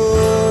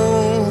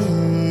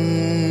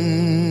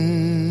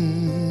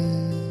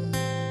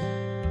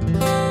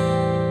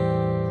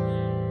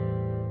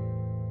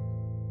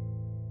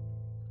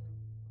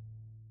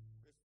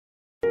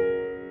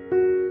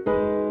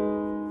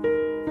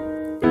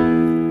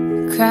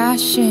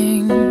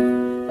 Crashing,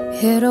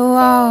 hit a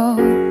wall.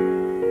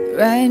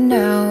 Right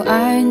now,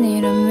 I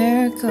need a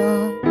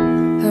miracle.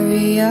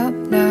 Hurry up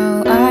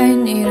now, I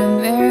need a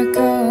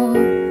miracle.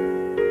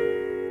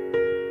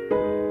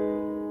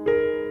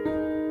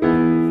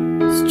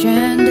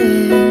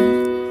 Stranded,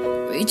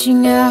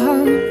 reaching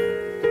out.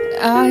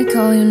 I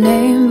call your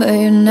name, but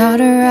you're not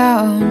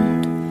around.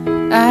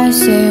 I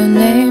say your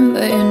name,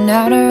 but you're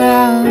not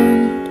around.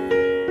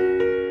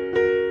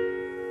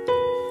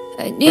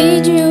 I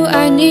need you,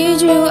 I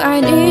need you, I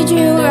need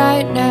you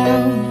right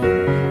now.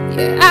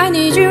 Yeah, I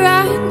need you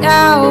right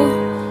now.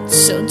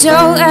 So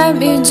don't let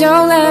me,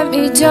 don't let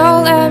me,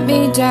 don't let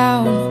me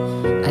down.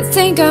 I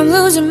think I'm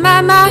losing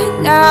my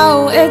mind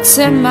now. It's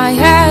in my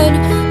head,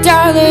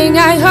 darling,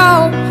 I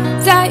hope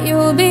that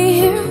you'll be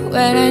here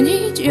when I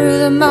need you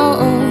the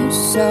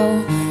most. So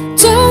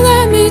don't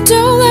let me,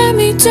 don't let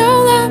me,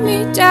 don't let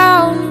me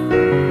down.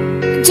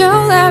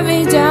 Don't let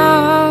me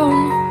down.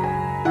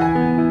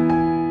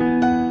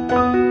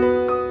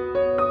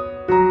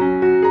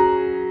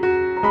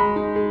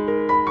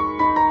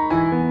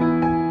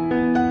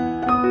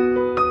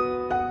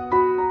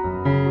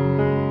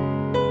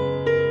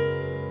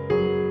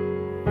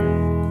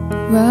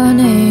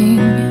 Running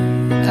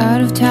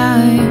out of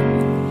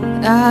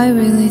time, I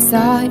really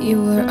thought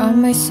you were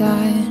on my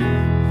side,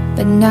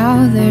 but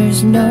now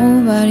there's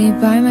nobody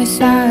by my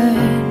side.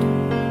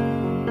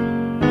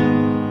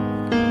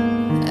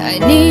 I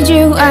need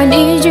you, I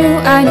need you,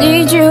 I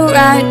need you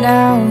right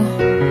now.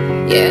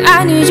 Yeah,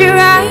 I need you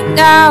right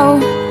now.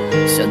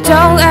 So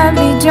don't let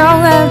me,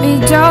 don't let me,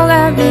 don't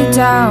let me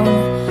down.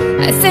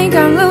 I think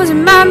I'm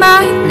losing my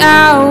mind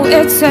now.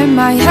 It's in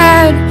my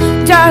head,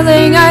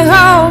 darling, I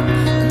hope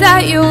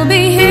that you'll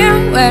be here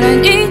when I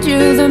need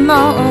you the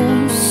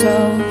most. So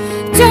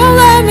don't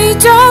let me,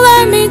 don't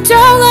let me,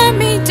 don't let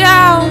me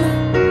down.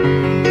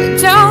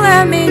 Don't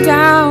let me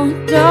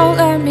down, don't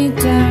let me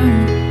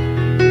down.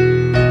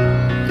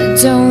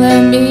 Don't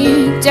let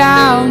me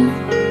down.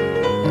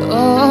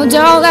 Oh,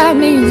 don't let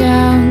me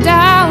down,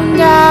 down,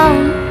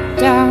 down,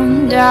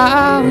 down,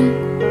 down.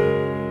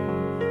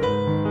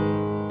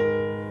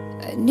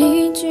 I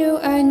need you,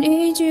 I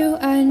need you,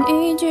 I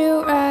need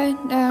you right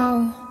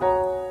now.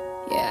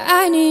 Yeah,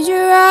 I need you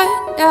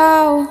right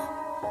now.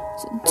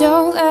 So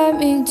don't let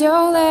me,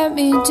 don't let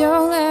me,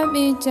 don't let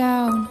me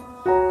down.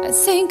 I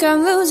think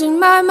I'm losing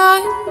my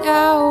mind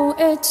now.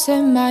 It's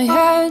in my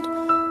head,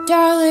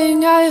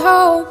 darling, I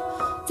hope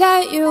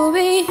that you'll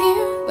be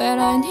here when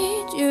I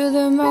need you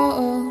the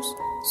most.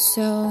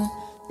 So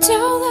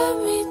don't let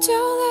me,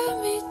 don't let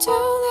me,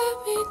 don't let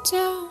me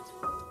down.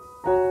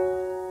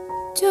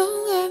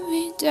 Don't let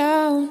me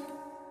down.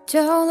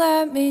 Don't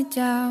let me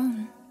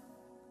down.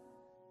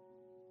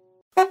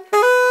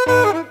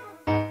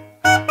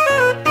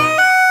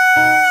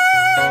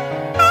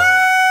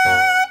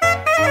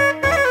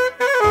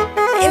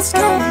 It's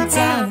going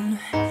down.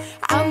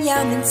 I'm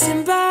young and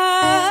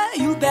timber.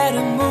 You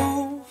better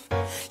move.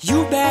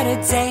 You better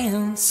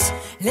dance.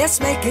 Let's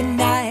make a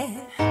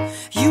night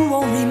you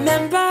won't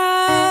remember.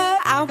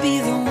 I'll be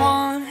the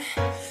one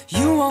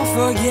you won't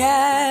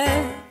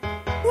forget.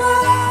 Whoa,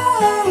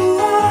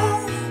 whoa,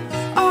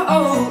 oh,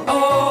 oh,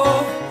 oh.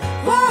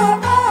 Whoa,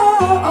 oh,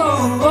 oh,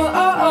 oh,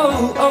 oh,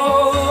 oh, oh.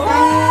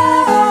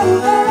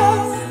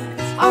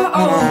 Oh,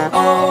 oh,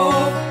 oh.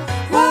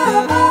 Whoa,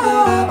 oh,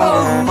 oh,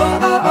 oh,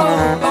 oh,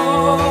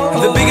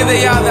 oh. The bigger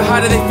they are, the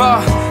harder they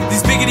fall.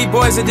 These biggity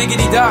boys are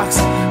diggity dogs.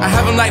 I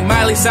have them like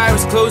Miley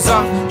Cyrus, clothes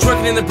off,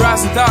 twerking in the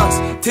bras and thongs.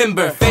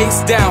 Timber,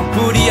 face down,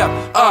 booty up,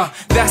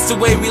 that's the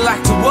way we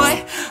like to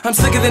what? I'm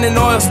slicker than an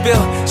oil spill.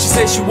 She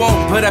says she won't,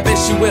 but I bet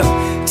she will.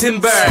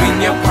 Timber,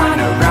 swing your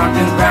partner round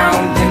and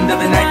round. End of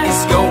the night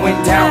is going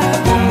down.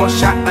 One more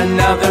shot,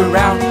 another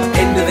round.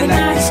 End of the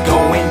night is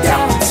going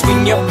down.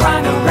 Swing your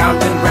partner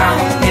round and round.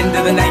 End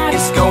of the night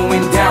is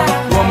going down.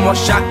 One more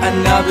shot,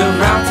 another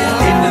round.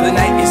 End of the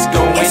night is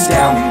going down. It's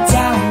going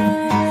down.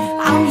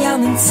 I'm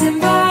yelling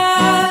timber.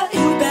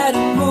 You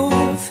better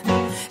move.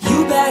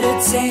 You better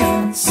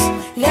dance.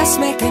 Let's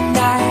make a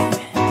night.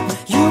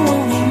 You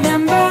won't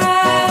remember.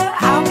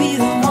 I'll be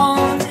the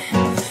one.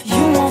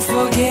 You won't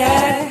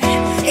forget.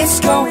 It's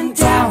going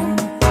down.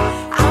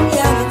 I'm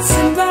yelling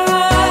timber.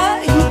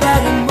 You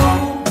better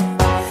move.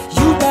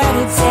 You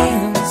better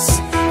dance.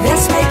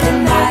 Let's make a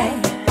night.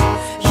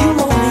 You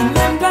won't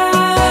remember.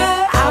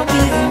 I'll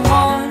be the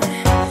one.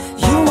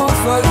 You won't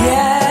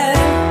forget.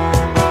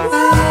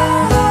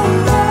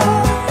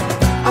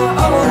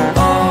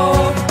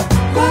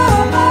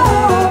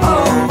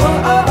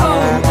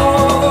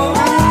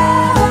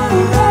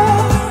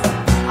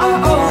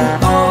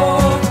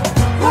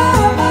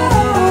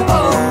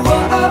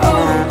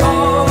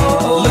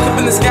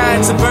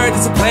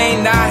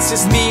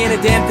 Just me and a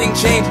damn thing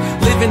change.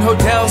 Live in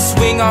hotels,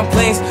 swing on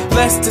planes.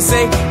 Blessed to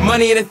say,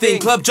 money ain't a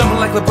thing. Club jumping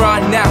like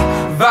LeBron now.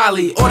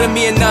 Volley, order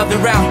me another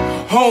round.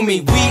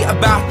 Homie, we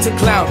about to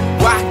clown.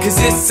 Why? Cause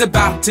it's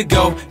about to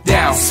go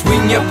down.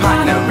 Swing your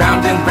partner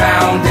round and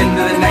round. End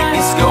of the night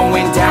is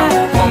going down.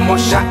 One more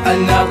shot,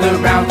 another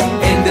round.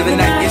 End of the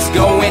night is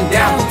going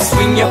down.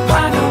 Swing your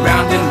partner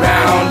round and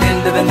round.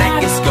 End of the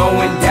night is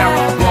going down.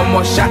 One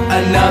more shot,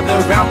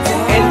 another round.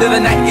 End of the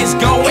night is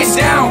going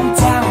down.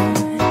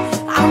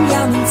 I'm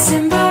yelling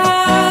timber,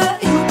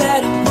 you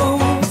better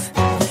move,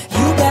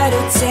 you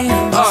better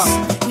dance.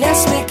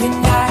 Let's make a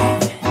night,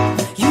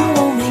 you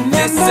won't remember.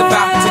 This is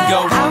about to go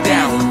I'll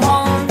down. Be the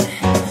one,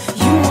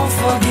 you won't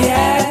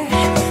forget.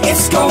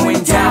 It's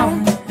going down.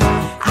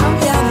 I'm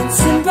yelling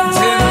timber,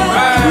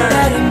 you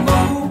better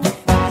move,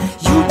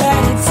 you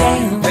better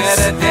dance.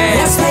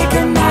 Let's make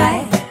a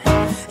night,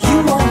 you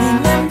won't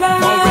remember.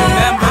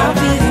 I'll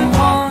be the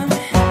one,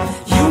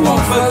 you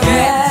won't forget.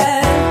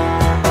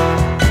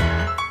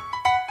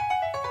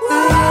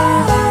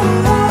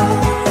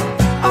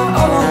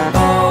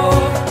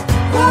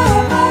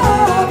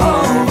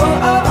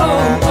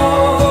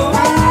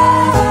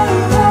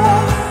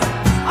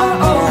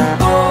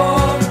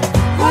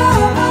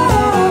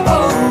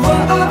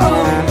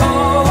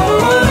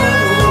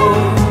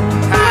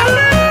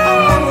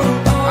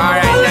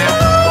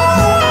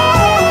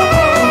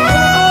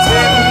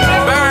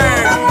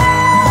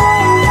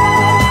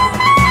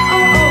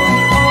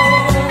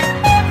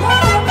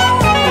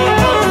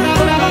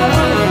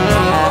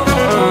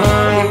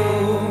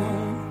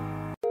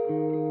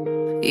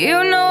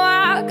 You know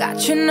I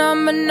got your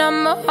number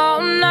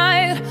all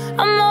night.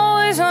 I'm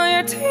always on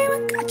your team, I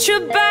got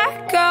your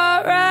back,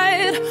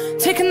 alright.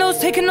 Taking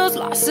those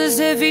losses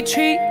if he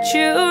treats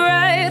you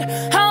right.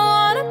 I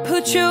wanna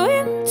put you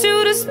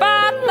into the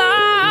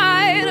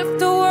spotlight. If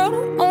the world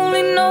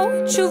only know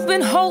what you've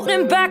been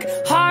holding back.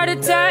 Heart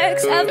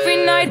attacks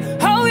every night.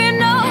 Oh, you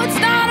know it's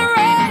not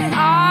right.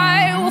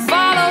 I will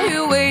follow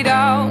you way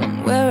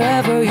down,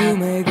 wherever you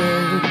may go.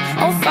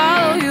 I'll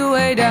follow you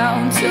way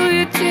down to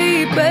your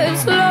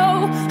deepest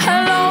low.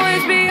 I'll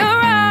always be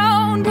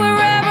around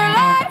wherever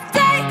life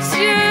takes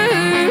you.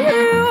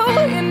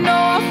 You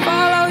know I'll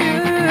follow you.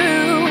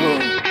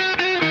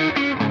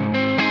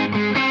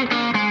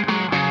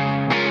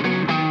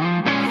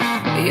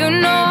 You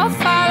know I'll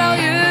follow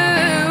you.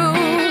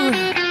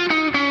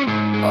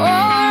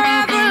 Oh,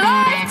 wherever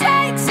life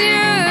takes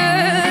you.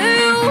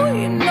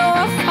 You know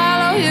I'll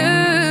follow you.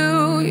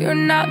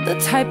 You're not the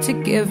type to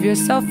give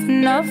yourself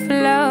enough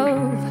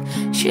love.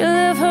 She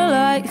live her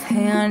life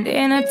hand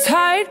in a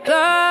tight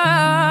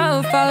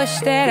glove. I wish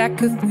that I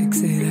could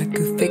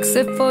fix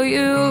it for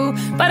you.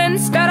 But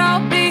instead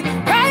I'll be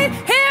right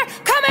here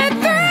coming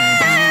through.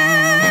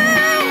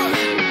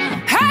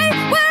 Hey,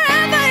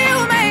 wherever you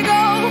may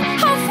go,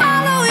 I'll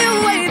follow you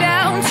way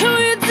down to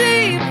your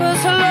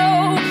deepest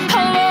low.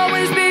 I'll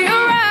always be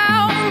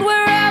around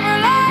wherever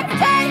life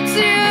takes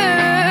you.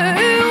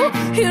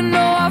 You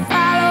know I'll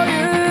follow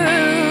you.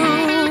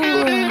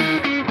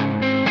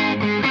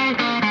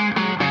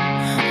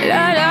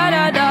 La da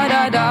da da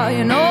da da,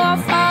 you know I'll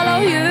follow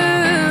you.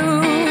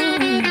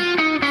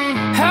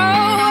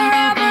 Oh,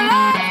 wherever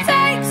life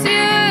takes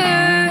you,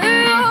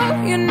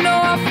 you know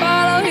I'll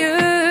follow you.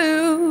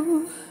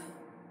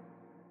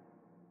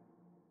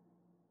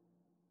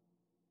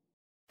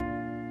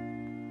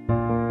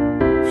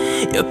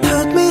 You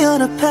put me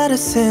on a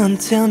pedestal and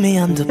tell me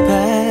I'm the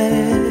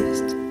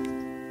best.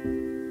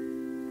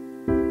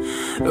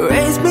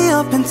 Raise me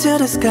up into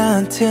the sky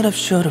until I've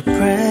short of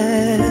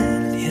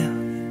breath, yeah.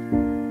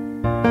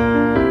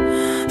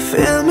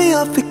 Fill me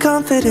up with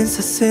confidence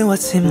to say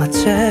what's in my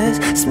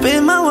chest.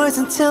 Spin my words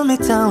and tell me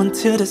down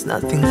until there's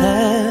nothing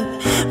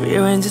left.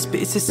 Rearrange these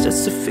pieces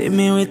just to fit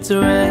me with the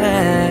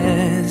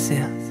rest,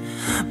 yeah.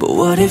 But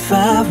what if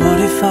I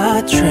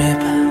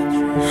trip?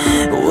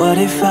 What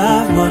if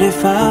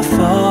I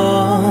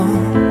fall?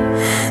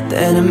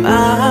 Then am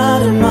I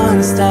the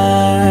monster?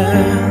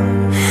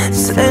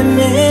 Just let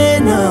me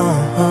know.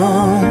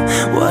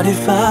 What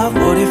if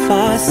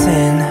I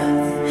sin?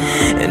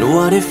 And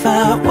what if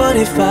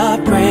I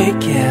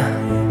break, yeah?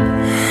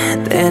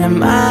 Then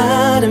am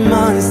I the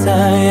monster,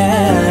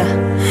 yeah?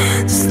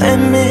 Just let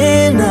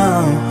me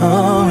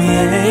know,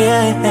 yeah.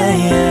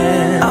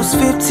 I was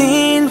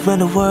 15 when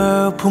the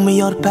world put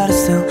me on the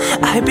pedestal.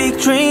 I had big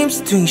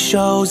dreams, doing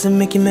shows and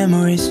making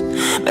memories.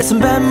 Met some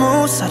bad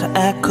moves, how to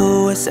act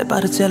cool, except by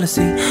the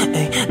jealousy.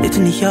 Ay, lived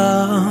in the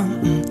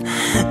yard,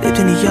 lived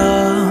in the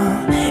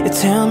yard. It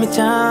turned me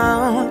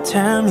down,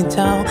 turned me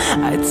down.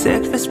 I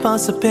take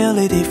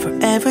responsibility for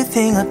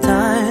everything I've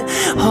done.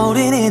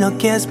 Holding it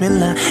against me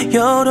like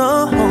you're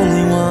the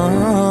only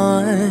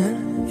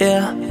one,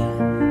 yeah.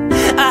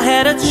 I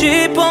had a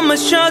chip on my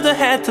shoulder,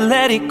 had to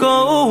let it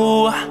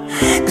go.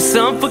 Cause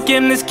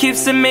unforgiveness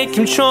keeps it make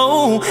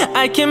control.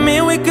 I came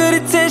in with good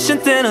intention,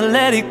 then I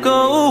let it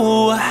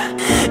go.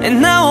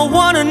 And now I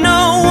wanna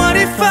know, what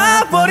if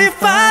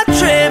I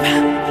trip?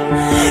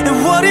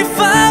 And what if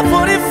I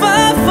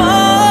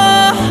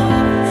fall?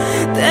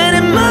 Then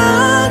am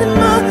I the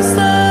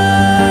monster?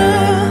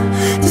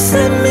 Just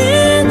let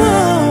me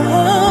know.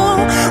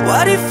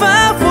 What if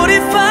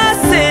I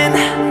sin?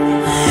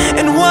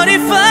 And what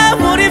if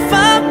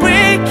I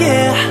break,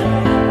 yeah?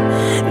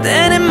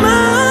 Then am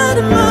I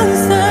the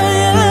monster,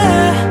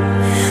 yeah?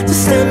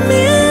 Just let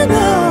me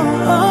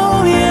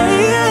know, yeah.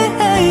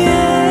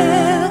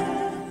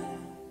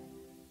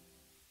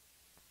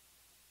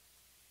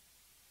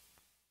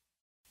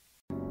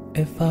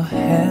 If I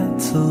had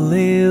to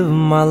live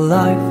my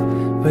life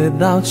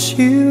without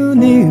you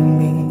near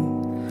me,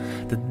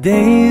 the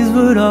days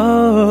would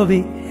all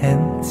be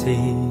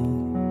empty.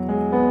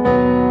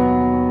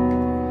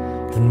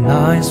 The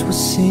nights would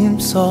seem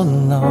so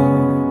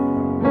long.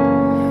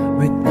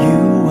 With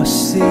you I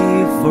see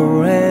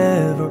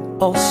forever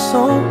oh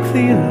so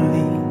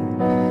clearly.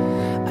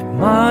 I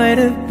might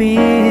have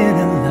been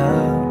in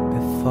love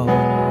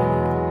before,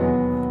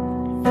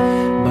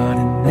 but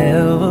I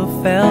never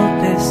felt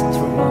this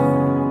strong.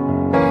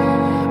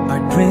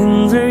 Our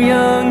dreams are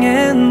young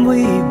and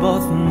we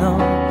both know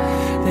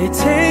they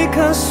take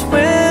us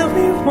where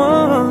we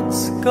want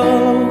to go.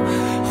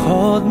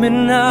 Hold me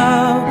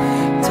now,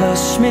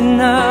 touch me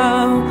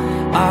now.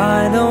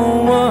 I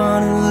don't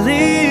wanna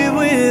live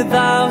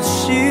without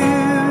you.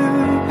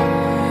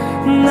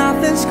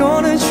 Nothing's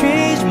gonna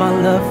change my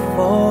love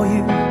for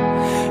you.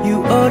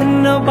 You ought to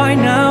know by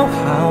now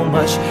how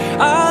much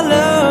I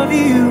love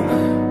you.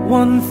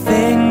 One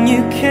thing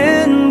you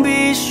can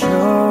be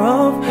sure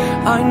of,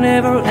 I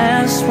never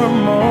asked for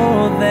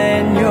more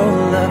than your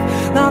love.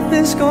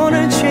 Nothing's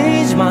gonna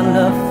change my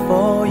love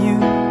for you.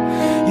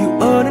 You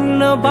ought to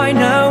know by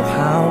now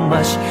how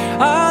much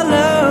I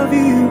love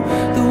you.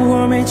 The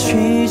world may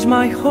change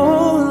my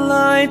whole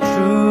life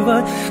through,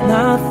 but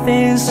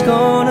nothing's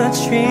gonna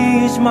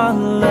change my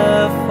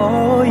love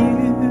for you.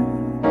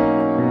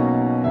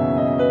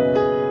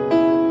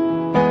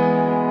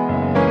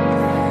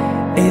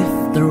 If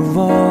the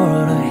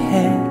road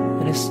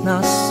ahead is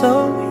not so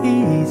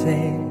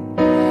easy,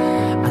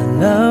 I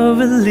love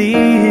will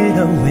lead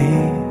a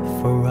way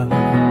for us,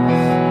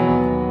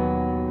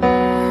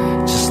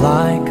 just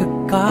like a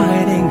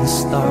guiding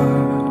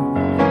star.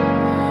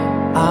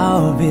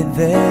 I'll be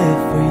there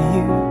for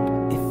you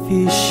if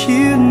you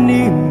should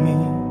need me.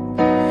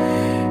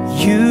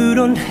 You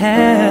don't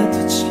have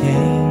to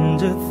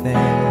change a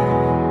thing.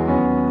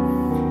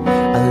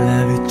 I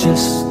love you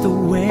just the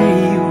way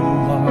you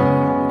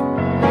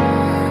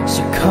are.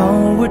 So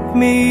come with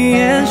me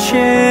and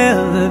share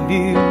the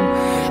view.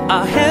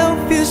 I'll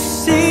help you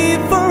see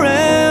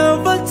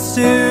forever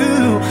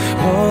too.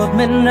 Hold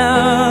me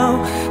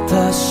now,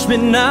 touch me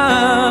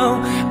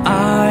now.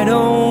 I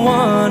don't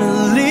wanna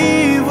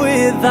live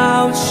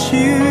without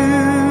you.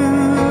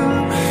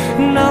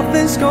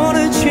 Nothing's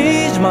gonna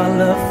change my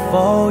love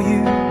for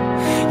you.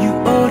 You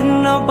ought to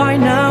know by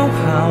now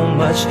how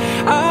much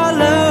I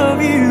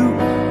love you.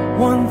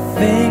 One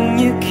thing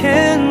you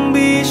can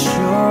be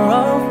sure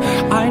of,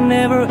 I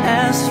never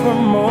asked for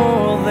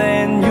more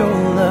than your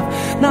love.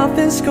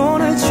 Nothing's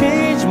gonna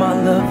change my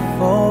love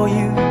for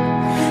you.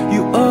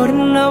 You ought to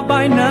know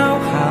by now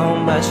how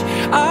much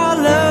I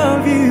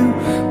love you.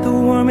 The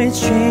world may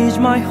change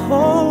my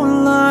whole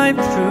life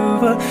through,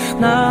 but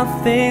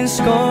nothing's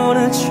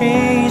gonna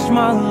change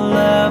my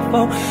love.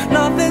 Oh,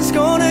 nothing's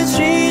gonna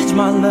change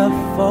my love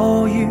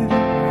for you.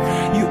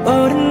 You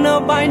ought to know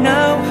by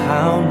now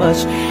how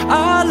much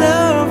I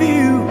love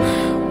you.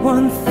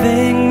 One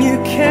thing you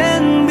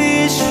can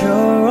be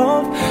sure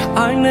of,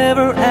 I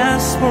never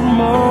asked for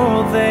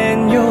more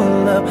than your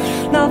love.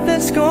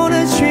 Nothing's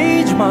gonna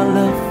change my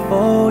love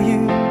for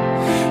you.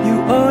 You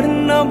ought to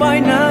know by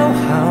now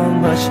how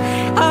much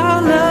I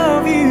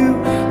love you.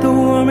 The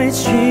world may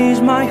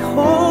change my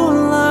whole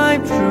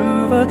life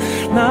through, but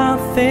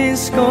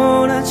nothing's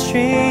gonna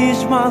change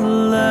my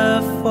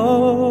love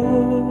for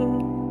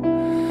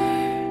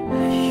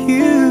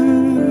you.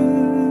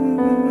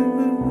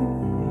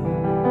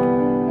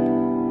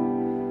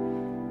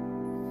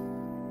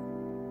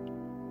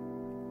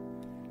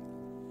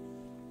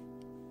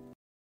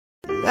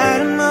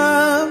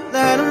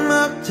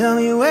 tell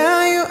me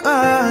where you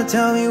are,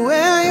 tell me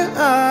where you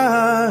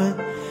are.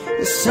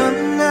 The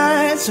summer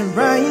nights and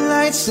bright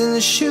lights and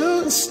the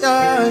shooting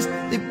stars,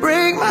 they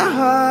break my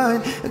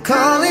heart. I'm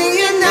calling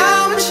you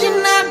now, but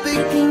you're not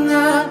picking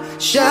up.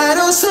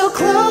 Shadows so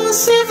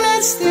close, if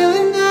that's still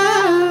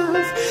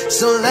enough.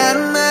 So light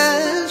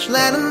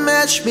a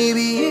match,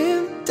 baby,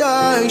 in the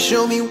dark.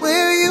 Show me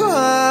where you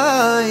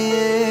are,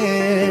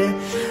 yeah.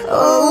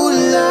 Oh,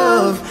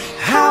 love,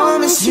 how I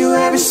miss you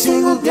every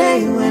single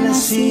day when I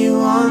see you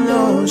on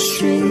those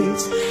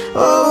streets.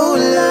 Oh,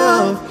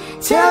 love,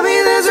 tell me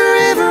there's a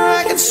river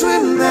I can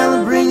swim that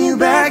will bring you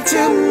back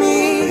to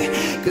me.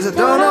 Cause I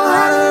don't know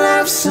how to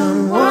love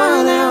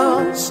someone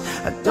else,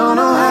 I don't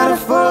know how to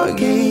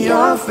forget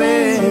your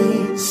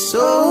face.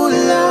 Oh,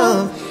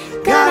 love,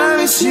 God, I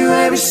miss you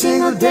every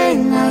single day.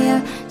 Now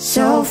you're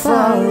so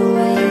far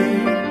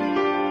away.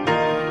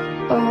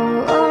 Oh,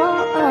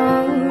 oh, oh,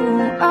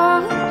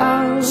 oh,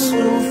 oh,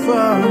 so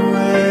far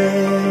away.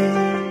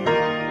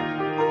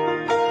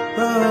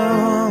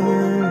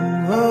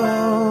 Oh,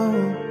 oh.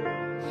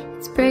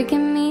 It's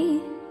breaking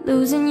me,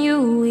 losing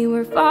you. We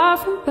were far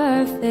from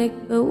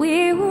perfect, but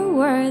we were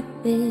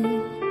worth it.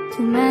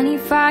 Too many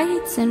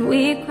fights and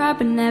we cried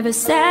but never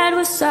said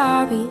we're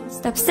sorry.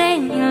 Stop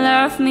saying you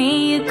love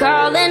me, you're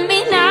calling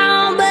me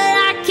now, but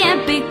I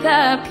can't pick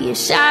up. Your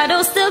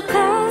shadow's still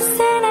close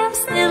and I'm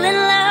still in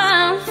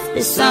love.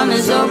 The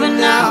summer's over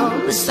now,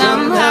 but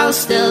somehow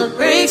still it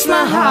breaks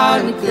my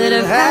heart. We could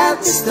have had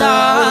the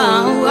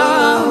start.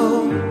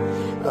 Oh,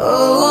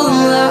 oh,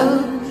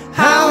 love,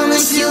 how I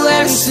miss you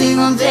every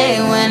single day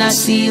when I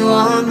see you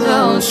on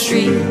those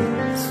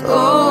streets.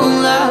 Oh,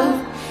 love,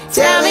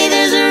 tell me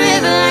there's a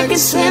river I can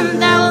swim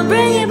that will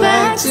bring you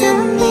back to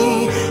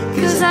me.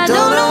 Cause I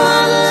don't know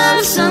how to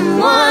love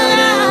someone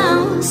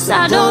else,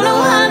 I don't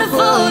know how to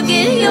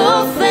forget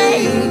your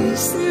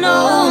face. No,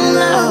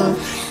 love,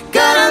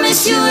 God, I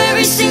miss you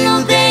every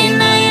single day.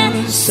 Now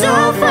you're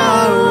so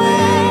far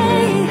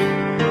away.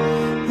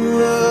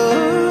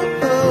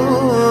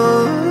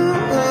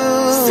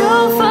 So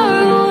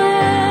far away.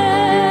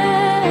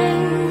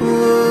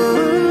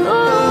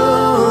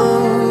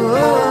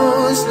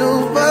 So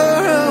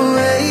far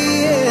away.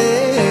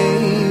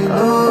 Oh,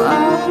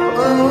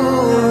 oh,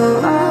 oh,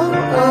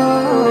 oh,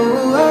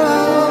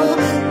 oh,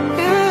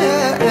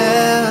 yeah.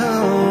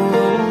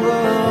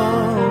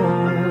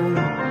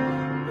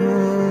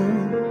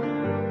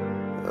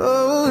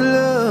 Oh,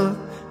 love,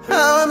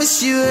 how I miss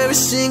you every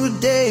single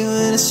day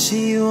when I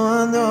see you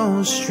on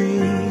those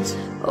streets.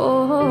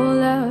 Oh,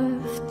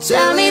 love,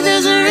 tell me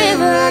there's a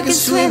river I can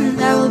swim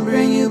that will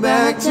bring you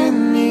back to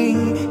me.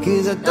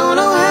 Cause I don't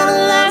know how to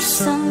love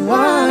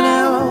someone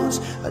else,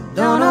 I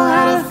don't know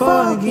how to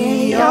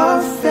forget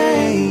your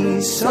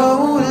face.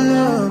 Oh,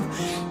 love,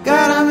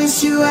 God, I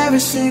miss you every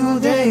single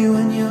day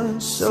when you're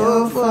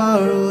so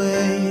far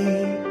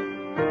away.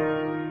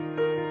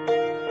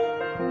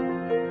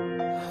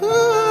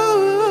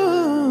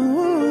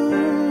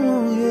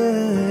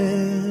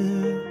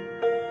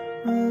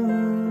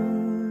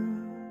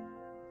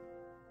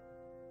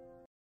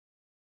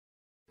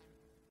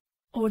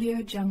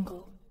 Audio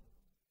Jungle.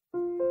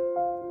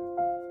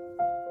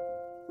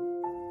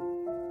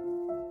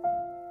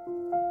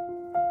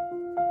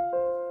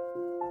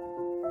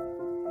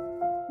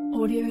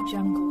 Audio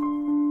Jungle.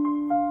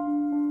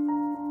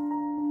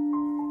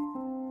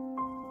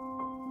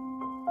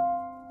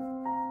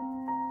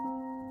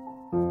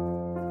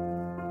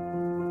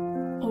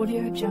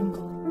 Audio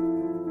Jungle.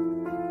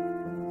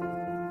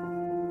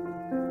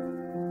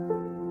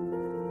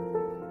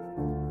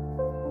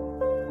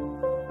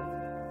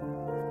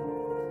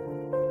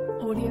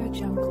 Audio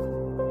Jungle.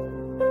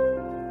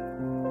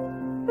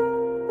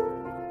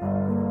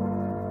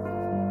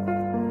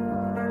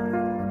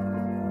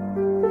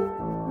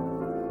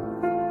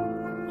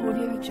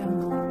 Audio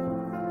Jungle.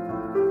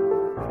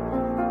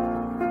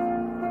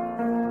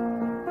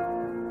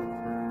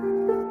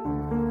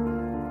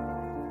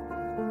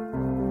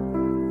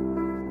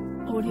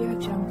 Audio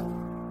Jungle.